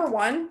 Number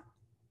one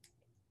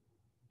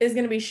is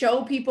going to be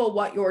show people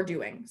what you're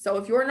doing. So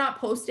if you're not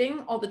posting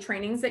all the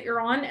trainings that you're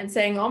on and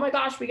saying, oh my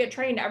gosh, we get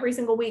trained every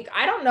single week.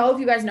 I don't know if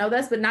you guys know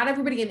this, but not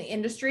everybody in the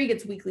industry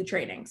gets weekly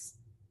trainings.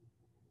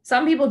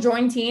 Some people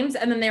join teams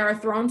and then they are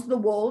thrown to the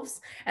wolves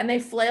and they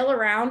flail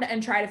around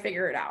and try to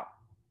figure it out.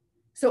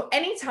 So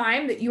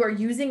anytime that you are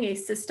using a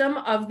system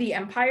of the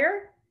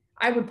empire,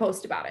 I would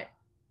post about it.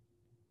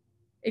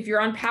 If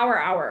you're on Power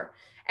Hour,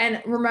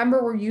 and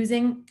remember, we're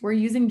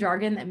using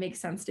jargon that makes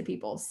sense to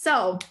people.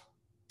 So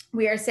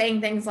we are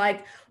saying things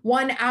like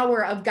 1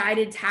 hour of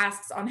guided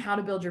tasks on how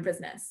to build your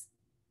business,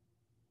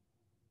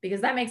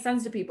 because that makes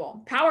sense to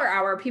people. Power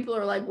Hour, people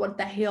are like, what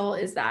the hell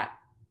is that?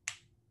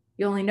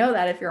 You only know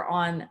that if you're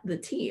on the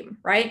team,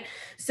 right?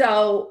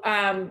 So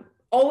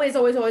always,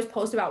 always, always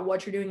post about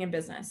what you're doing in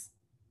business.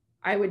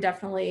 I would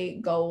definitely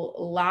go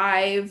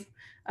live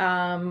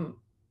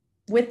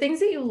with things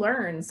that you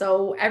learn.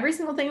 So every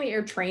single thing that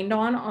you're trained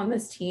on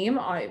this team,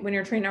 when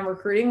you're trained on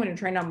recruiting, when you're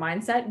trained on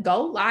mindset,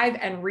 go live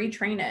and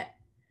retrain it.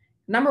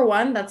 Number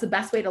one, that's the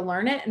best way to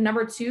learn it. And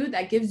number two,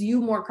 that gives you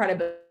more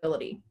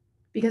credibility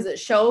because it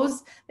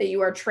shows that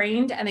you are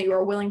trained and that you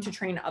are willing to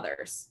train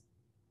others.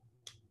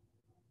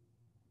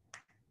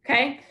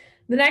 Okay.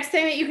 The next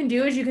thing that you can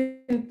do is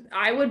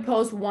I would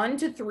post 1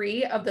 to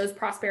 3 of those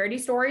prosperity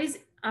stories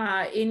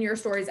in your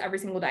stories every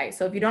single day.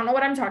 So if you don't know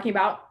what I'm talking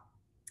about,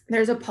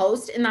 there's a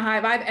post in the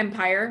High Vibe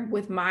Empire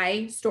with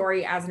my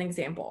story as an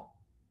example.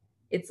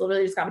 It's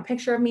literally just got a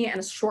picture of me and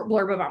a short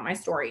blurb about my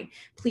story.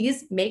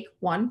 Please make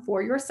one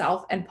for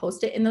yourself and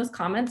post it in those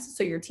comments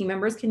so your team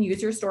members can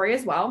use your story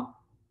as well.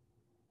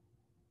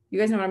 You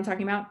guys know what I'm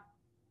talking about?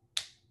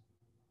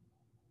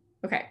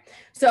 Okay.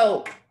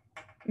 So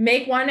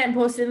make one and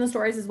post it in the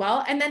stories as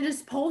well. And then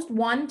just post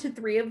 1 to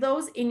 3 of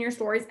those in your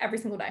stories every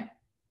single day.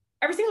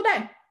 Every single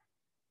day.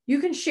 You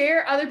can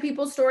share other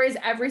people's stories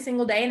every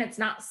single day, and it's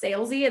not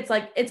salesy. It's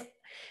like,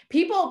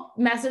 people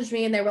messaged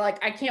me and they were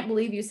like, I can't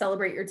believe you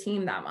celebrate your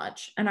team that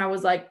much. And I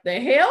was like, the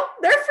hell?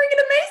 They're freaking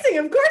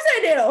amazing. Of course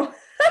I do.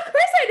 Of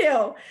course I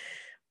do.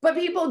 But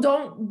people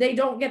don't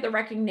get the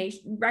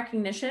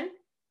recognition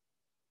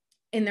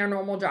in their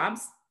normal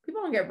jobs.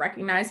 People don't get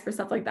recognized for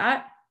stuff like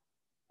that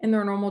in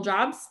their normal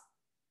jobs.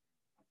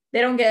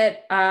 They don't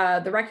get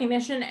the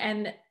recognition,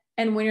 and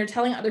when you're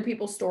telling other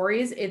people's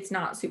stories, it's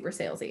not super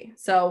salesy.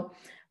 So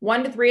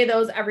 1 to 3 of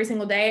those every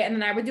single day. And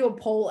then I would do a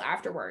poll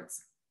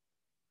afterwards,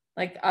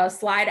 like a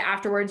slide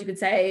afterwards. You could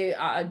say,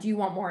 do you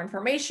want more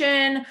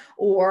information?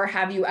 Or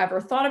have you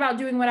ever thought about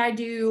doing what I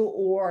do?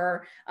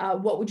 Or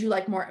what would you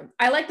like more?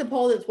 I like the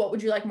poll that's what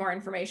would you like more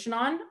information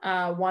on?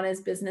 One is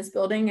business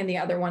building and the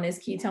other one is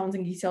ketones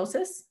and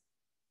ketosis.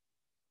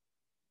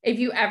 If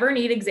you ever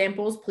need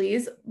examples,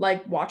 please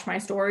like watch my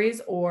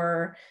stories,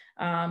 or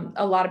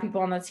a lot of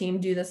people on the team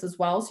do this as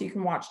well. So you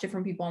can watch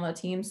different people on the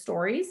team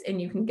stories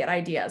and you can get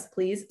ideas.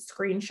 Please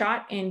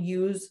screenshot and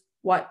use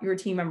what your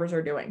team members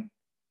are doing.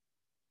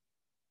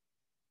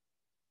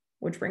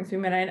 Which brings me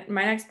to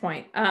my next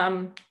point.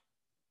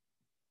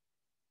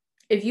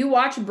 If you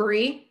watch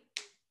Brie,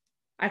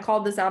 I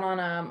called this out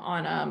on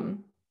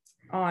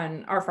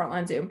our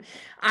Frontline Zoom.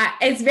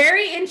 It's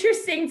very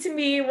interesting to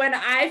me when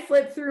I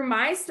flip through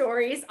my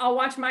stories. I'll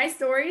watch my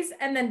stories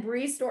and then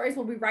Brie's stories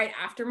will be right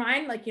after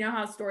mine. Like, you know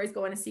how stories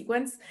go in a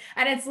sequence,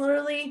 and it's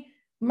literally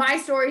my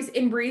stories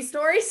in Brie's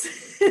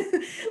stories,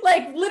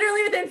 like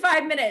literally within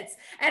 5 minutes.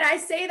 And I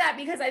say that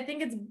because I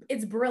think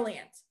it's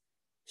brilliant.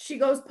 She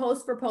goes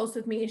post for post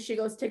with me. She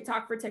goes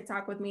TikTok for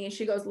TikTok with me.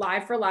 She goes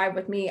live for live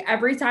with me.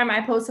 Every time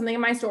I post something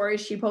in my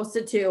stories, she posts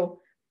it too,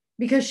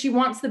 because she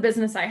wants the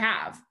business I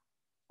have.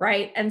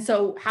 Right. And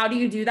so how do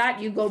you do that?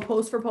 You go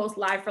post for post,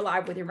 live for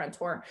live with your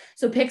mentor.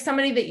 So pick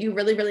somebody that you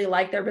really, really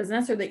like their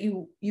business, or that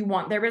you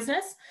want their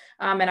business.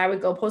 And I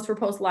would go post for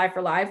post, live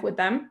for live with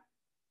them.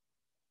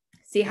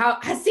 See how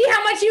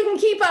much you can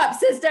keep up,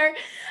 sister.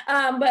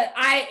 But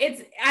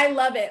I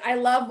love it. I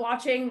love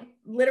watching.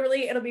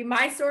 Literally, it'll be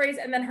my stories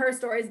and then her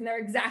stories, and they're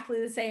exactly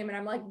the same. And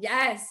I'm like,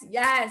 yes,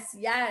 yes,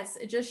 yes.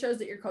 It just shows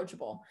that you're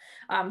coachable.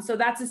 So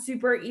that's a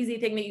super easy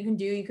thing that you can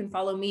do. You can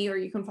follow me, or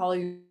you can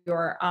follow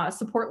your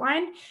support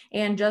line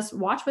and just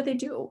watch what they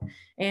do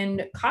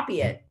and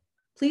copy it.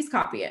 Please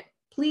copy it.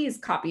 Please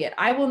copy it.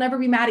 I will never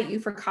be mad at you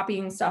for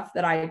copying stuff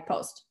that I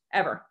post,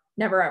 ever.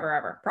 Never, ever,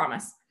 ever.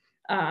 Promise.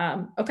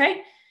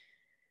 Okay.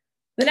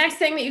 The next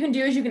thing that you can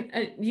do is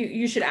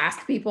you should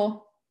ask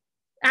people.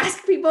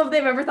 Ask people if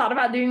they've ever thought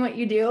about doing what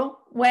you do.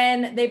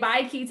 When they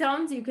buy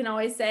ketones, you can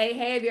always say,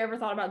 hey, have you ever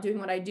thought about doing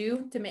what I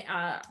do to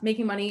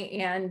making money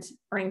and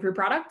earning free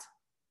product?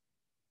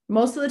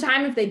 Most of the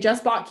time, if they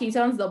just bought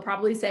ketones, they'll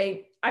probably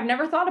say, I've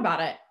never thought about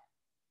it.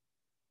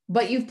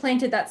 But you've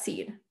planted that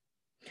seed.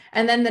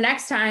 And then the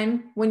next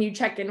time when you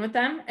check in with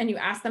them and you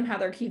ask them how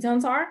their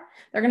ketones are,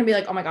 they're going to be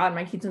like, oh my God,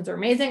 my ketones are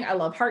amazing. I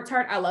love Heart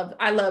Tart. I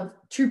love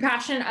True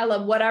Passion. I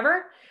love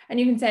whatever. And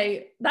you can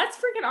say, that's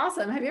freaking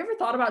awesome. Have you ever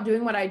thought about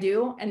doing what I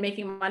do and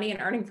making money and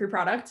earning free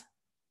product?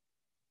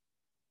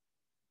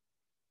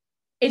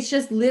 It's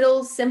just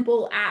little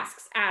simple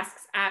asks,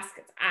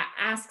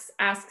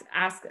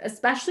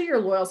 especially your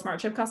loyal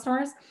SmartShip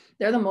customers.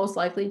 They're the most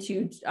likely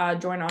to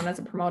join on as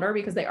a promoter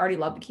because they already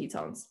love the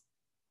ketones.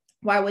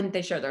 Why wouldn't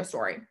they share their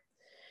story?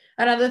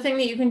 Another thing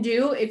that you can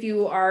do if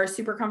you are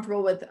super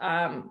comfortable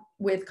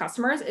with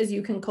customers is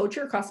you can coach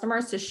your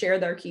customers to share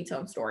their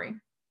ketone story.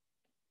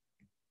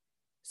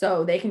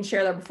 So they can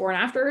share their before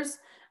and afters.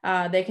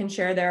 They can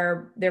share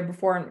their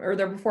before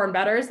and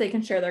betters. They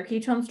can share their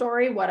ketone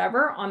story,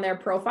 whatever, on their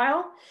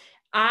profile.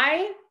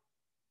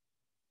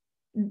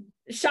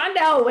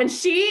 Shondell, when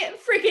she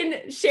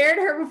freaking shared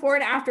her before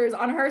and afters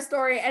on her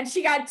story and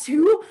she got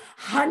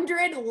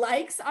 200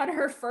 likes on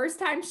her first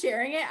time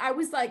sharing it, I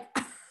was like,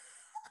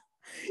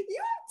 you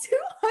have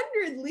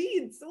 200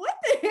 leads. What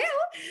the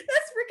hell?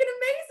 That's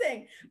freaking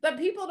amazing. But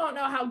people don't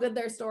know how good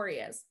their story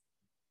is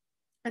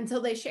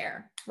until they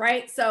share,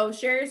 right? So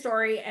share your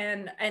story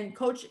and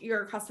coach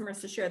your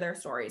customers to share their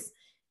stories.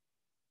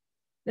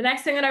 The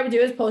next thing that I would do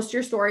is post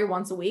your story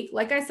once a week.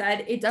 Like I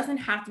said, it doesn't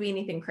have to be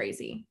anything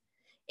crazy.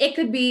 It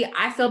could be,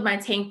 I filled my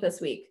tank this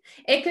week.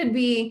 It could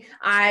be,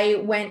 I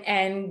went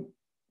and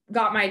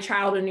got my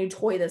child a new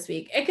toy this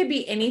week. It could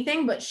be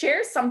anything, but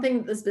share something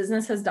that this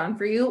business has done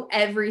for you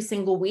every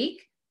single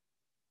week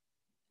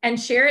and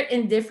share it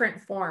in different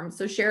forms.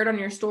 So share it on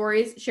your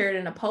stories, share it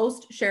in a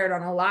post, share it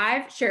on a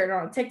live, share it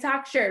on a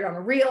TikTok, share it on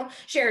a reel,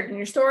 share it in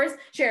your stories,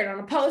 share it on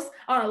a post,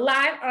 on a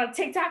live, on a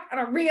TikTok, on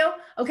a reel.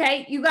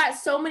 Okay. You got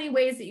so many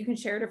ways that you can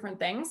share different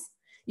things.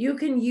 You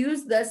can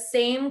use the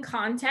same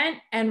content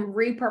and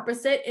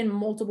repurpose it in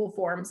multiple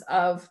forms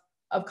of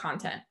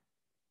content.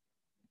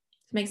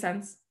 Does it make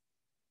sense?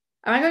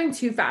 Am I going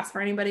too fast for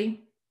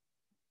anybody?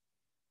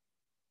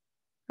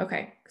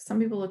 Okay. Some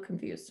people look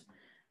confused.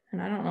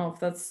 And I don't know if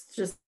that's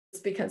just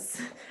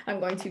because I'm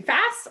going too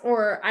fast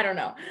or I don't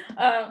know.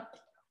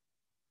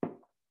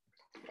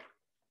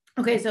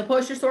 Okay, so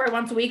post your story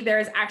once a week. There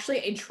is actually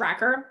a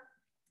tracker.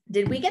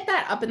 Did we get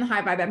that up in the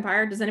High Vibe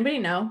Empire? Does anybody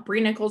know?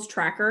 Brie Nichols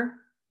tracker.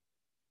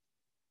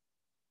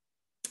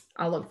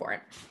 I'll look for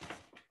it.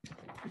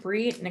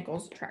 Brie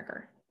Nichols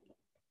tracker.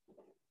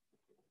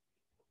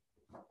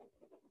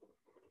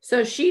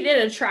 So she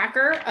did a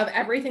tracker of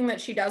everything that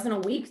she does in a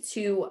week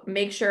to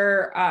make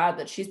sure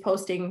that she's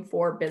posting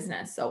for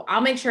business. So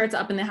I'll make sure it's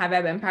up in the High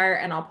Vibe Empire,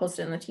 and I'll post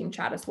it in the team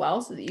chat as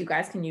well so that you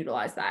guys can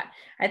utilize that.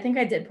 I think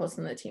I did post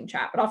in the team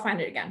chat, but I'll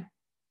find it again.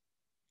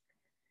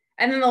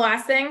 And then the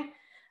last thing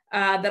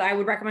that I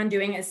would recommend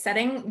doing is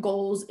setting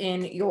goals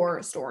in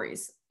your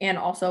stories and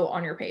also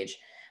on your page.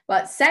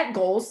 But set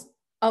goals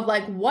of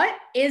like, what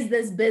is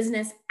this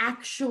business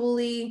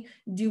actually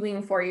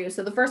doing for you?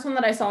 So the first one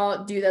that I saw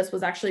do this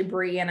was actually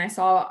Brie, and I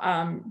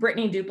saw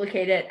Brittany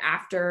duplicate it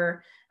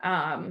after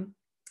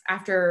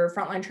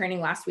Frontline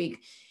Training last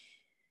week.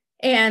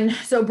 And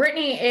so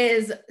Brittany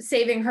is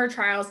saving her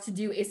trials to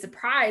do a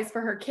surprise for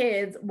her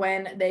kids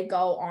when they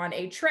go on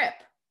a trip,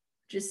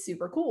 which is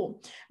super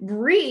cool.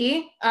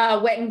 Brie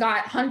went and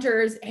got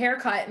Hunter's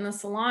haircut in the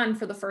salon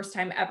for the first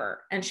time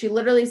ever. And she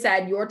literally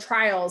said, your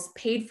trials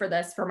paid for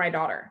this for my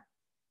daughter.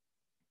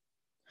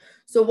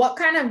 So what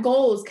kind of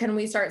goals can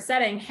we start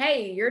setting?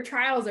 Hey, your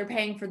trials are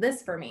paying for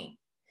this for me.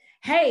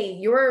 Hey,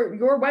 your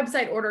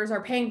website orders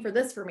are paying for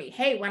this for me.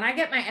 Hey, when I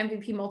get my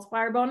MVP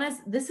multiplier bonus,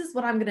 this is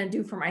what I'm going to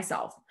do for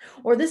myself,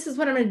 or this is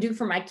what I'm going to do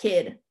for my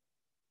kid,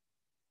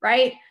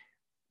 right?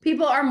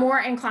 People are more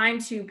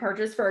inclined to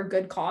purchase for a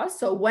good cause.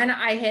 So when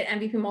I hit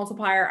MVP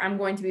multiplier, I'm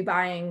going to be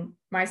buying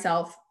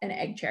myself an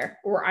egg chair,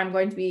 or I'm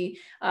going to be,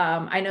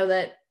 I know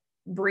that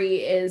Brie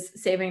is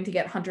saving to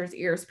get Hunter's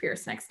ears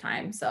pierced next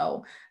time.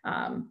 So,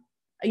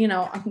 you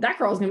know, that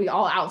girl's gonna be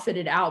all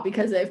outfitted out,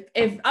 because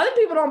if other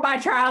people don't buy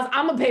trials,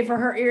 I'm gonna pay for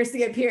her ears to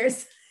get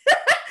pierced.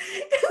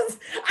 Because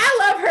I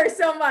love her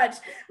so much.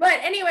 But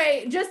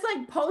anyway, just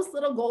like post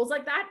little goals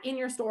like that in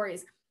your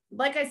stories.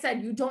 Like I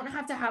said, you don't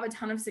have to have a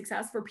ton of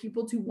success for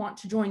people to want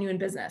to join you in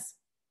business.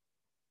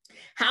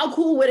 How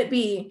cool would it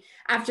be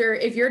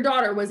if your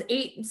daughter was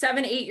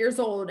 7, 8 years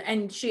old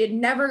and she had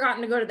never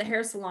gotten to go to the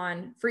hair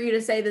salon, for you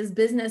to say, this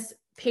business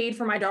paid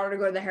for my daughter to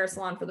go to the hair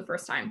salon for the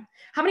first time?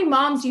 How many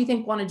moms do you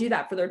think want to do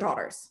that for their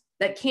daughters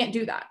that can't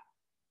do that?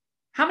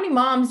 How many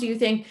moms do you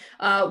think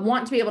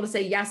want to be able to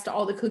say yes to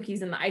all the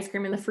cookies and the ice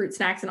cream and the fruit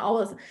snacks and all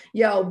this?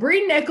 Yo,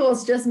 Brie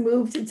Nichols just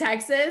moved to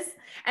Texas,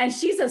 and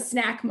she's a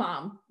snack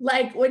mom.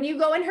 Like, when you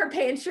go in her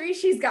pantry,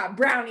 she's got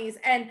brownies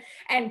and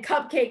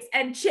cupcakes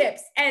and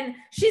chips, and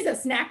she's a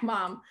snack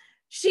mom.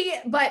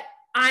 But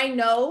I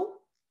know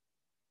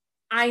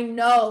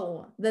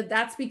that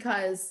that's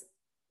because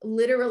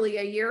literally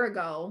a year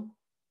ago,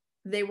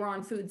 they were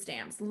on food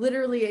stamps.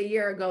 Literally a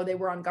year ago, they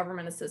were on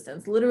government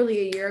assistance. Literally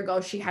a year ago,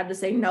 she had to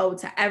say no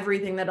to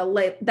everything that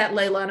Layla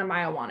and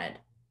Amaya wanted.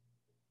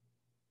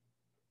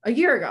 A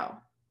year ago.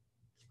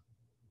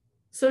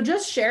 So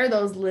just share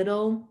those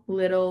little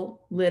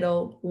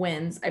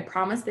wins. I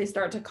promise they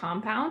start to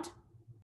compound,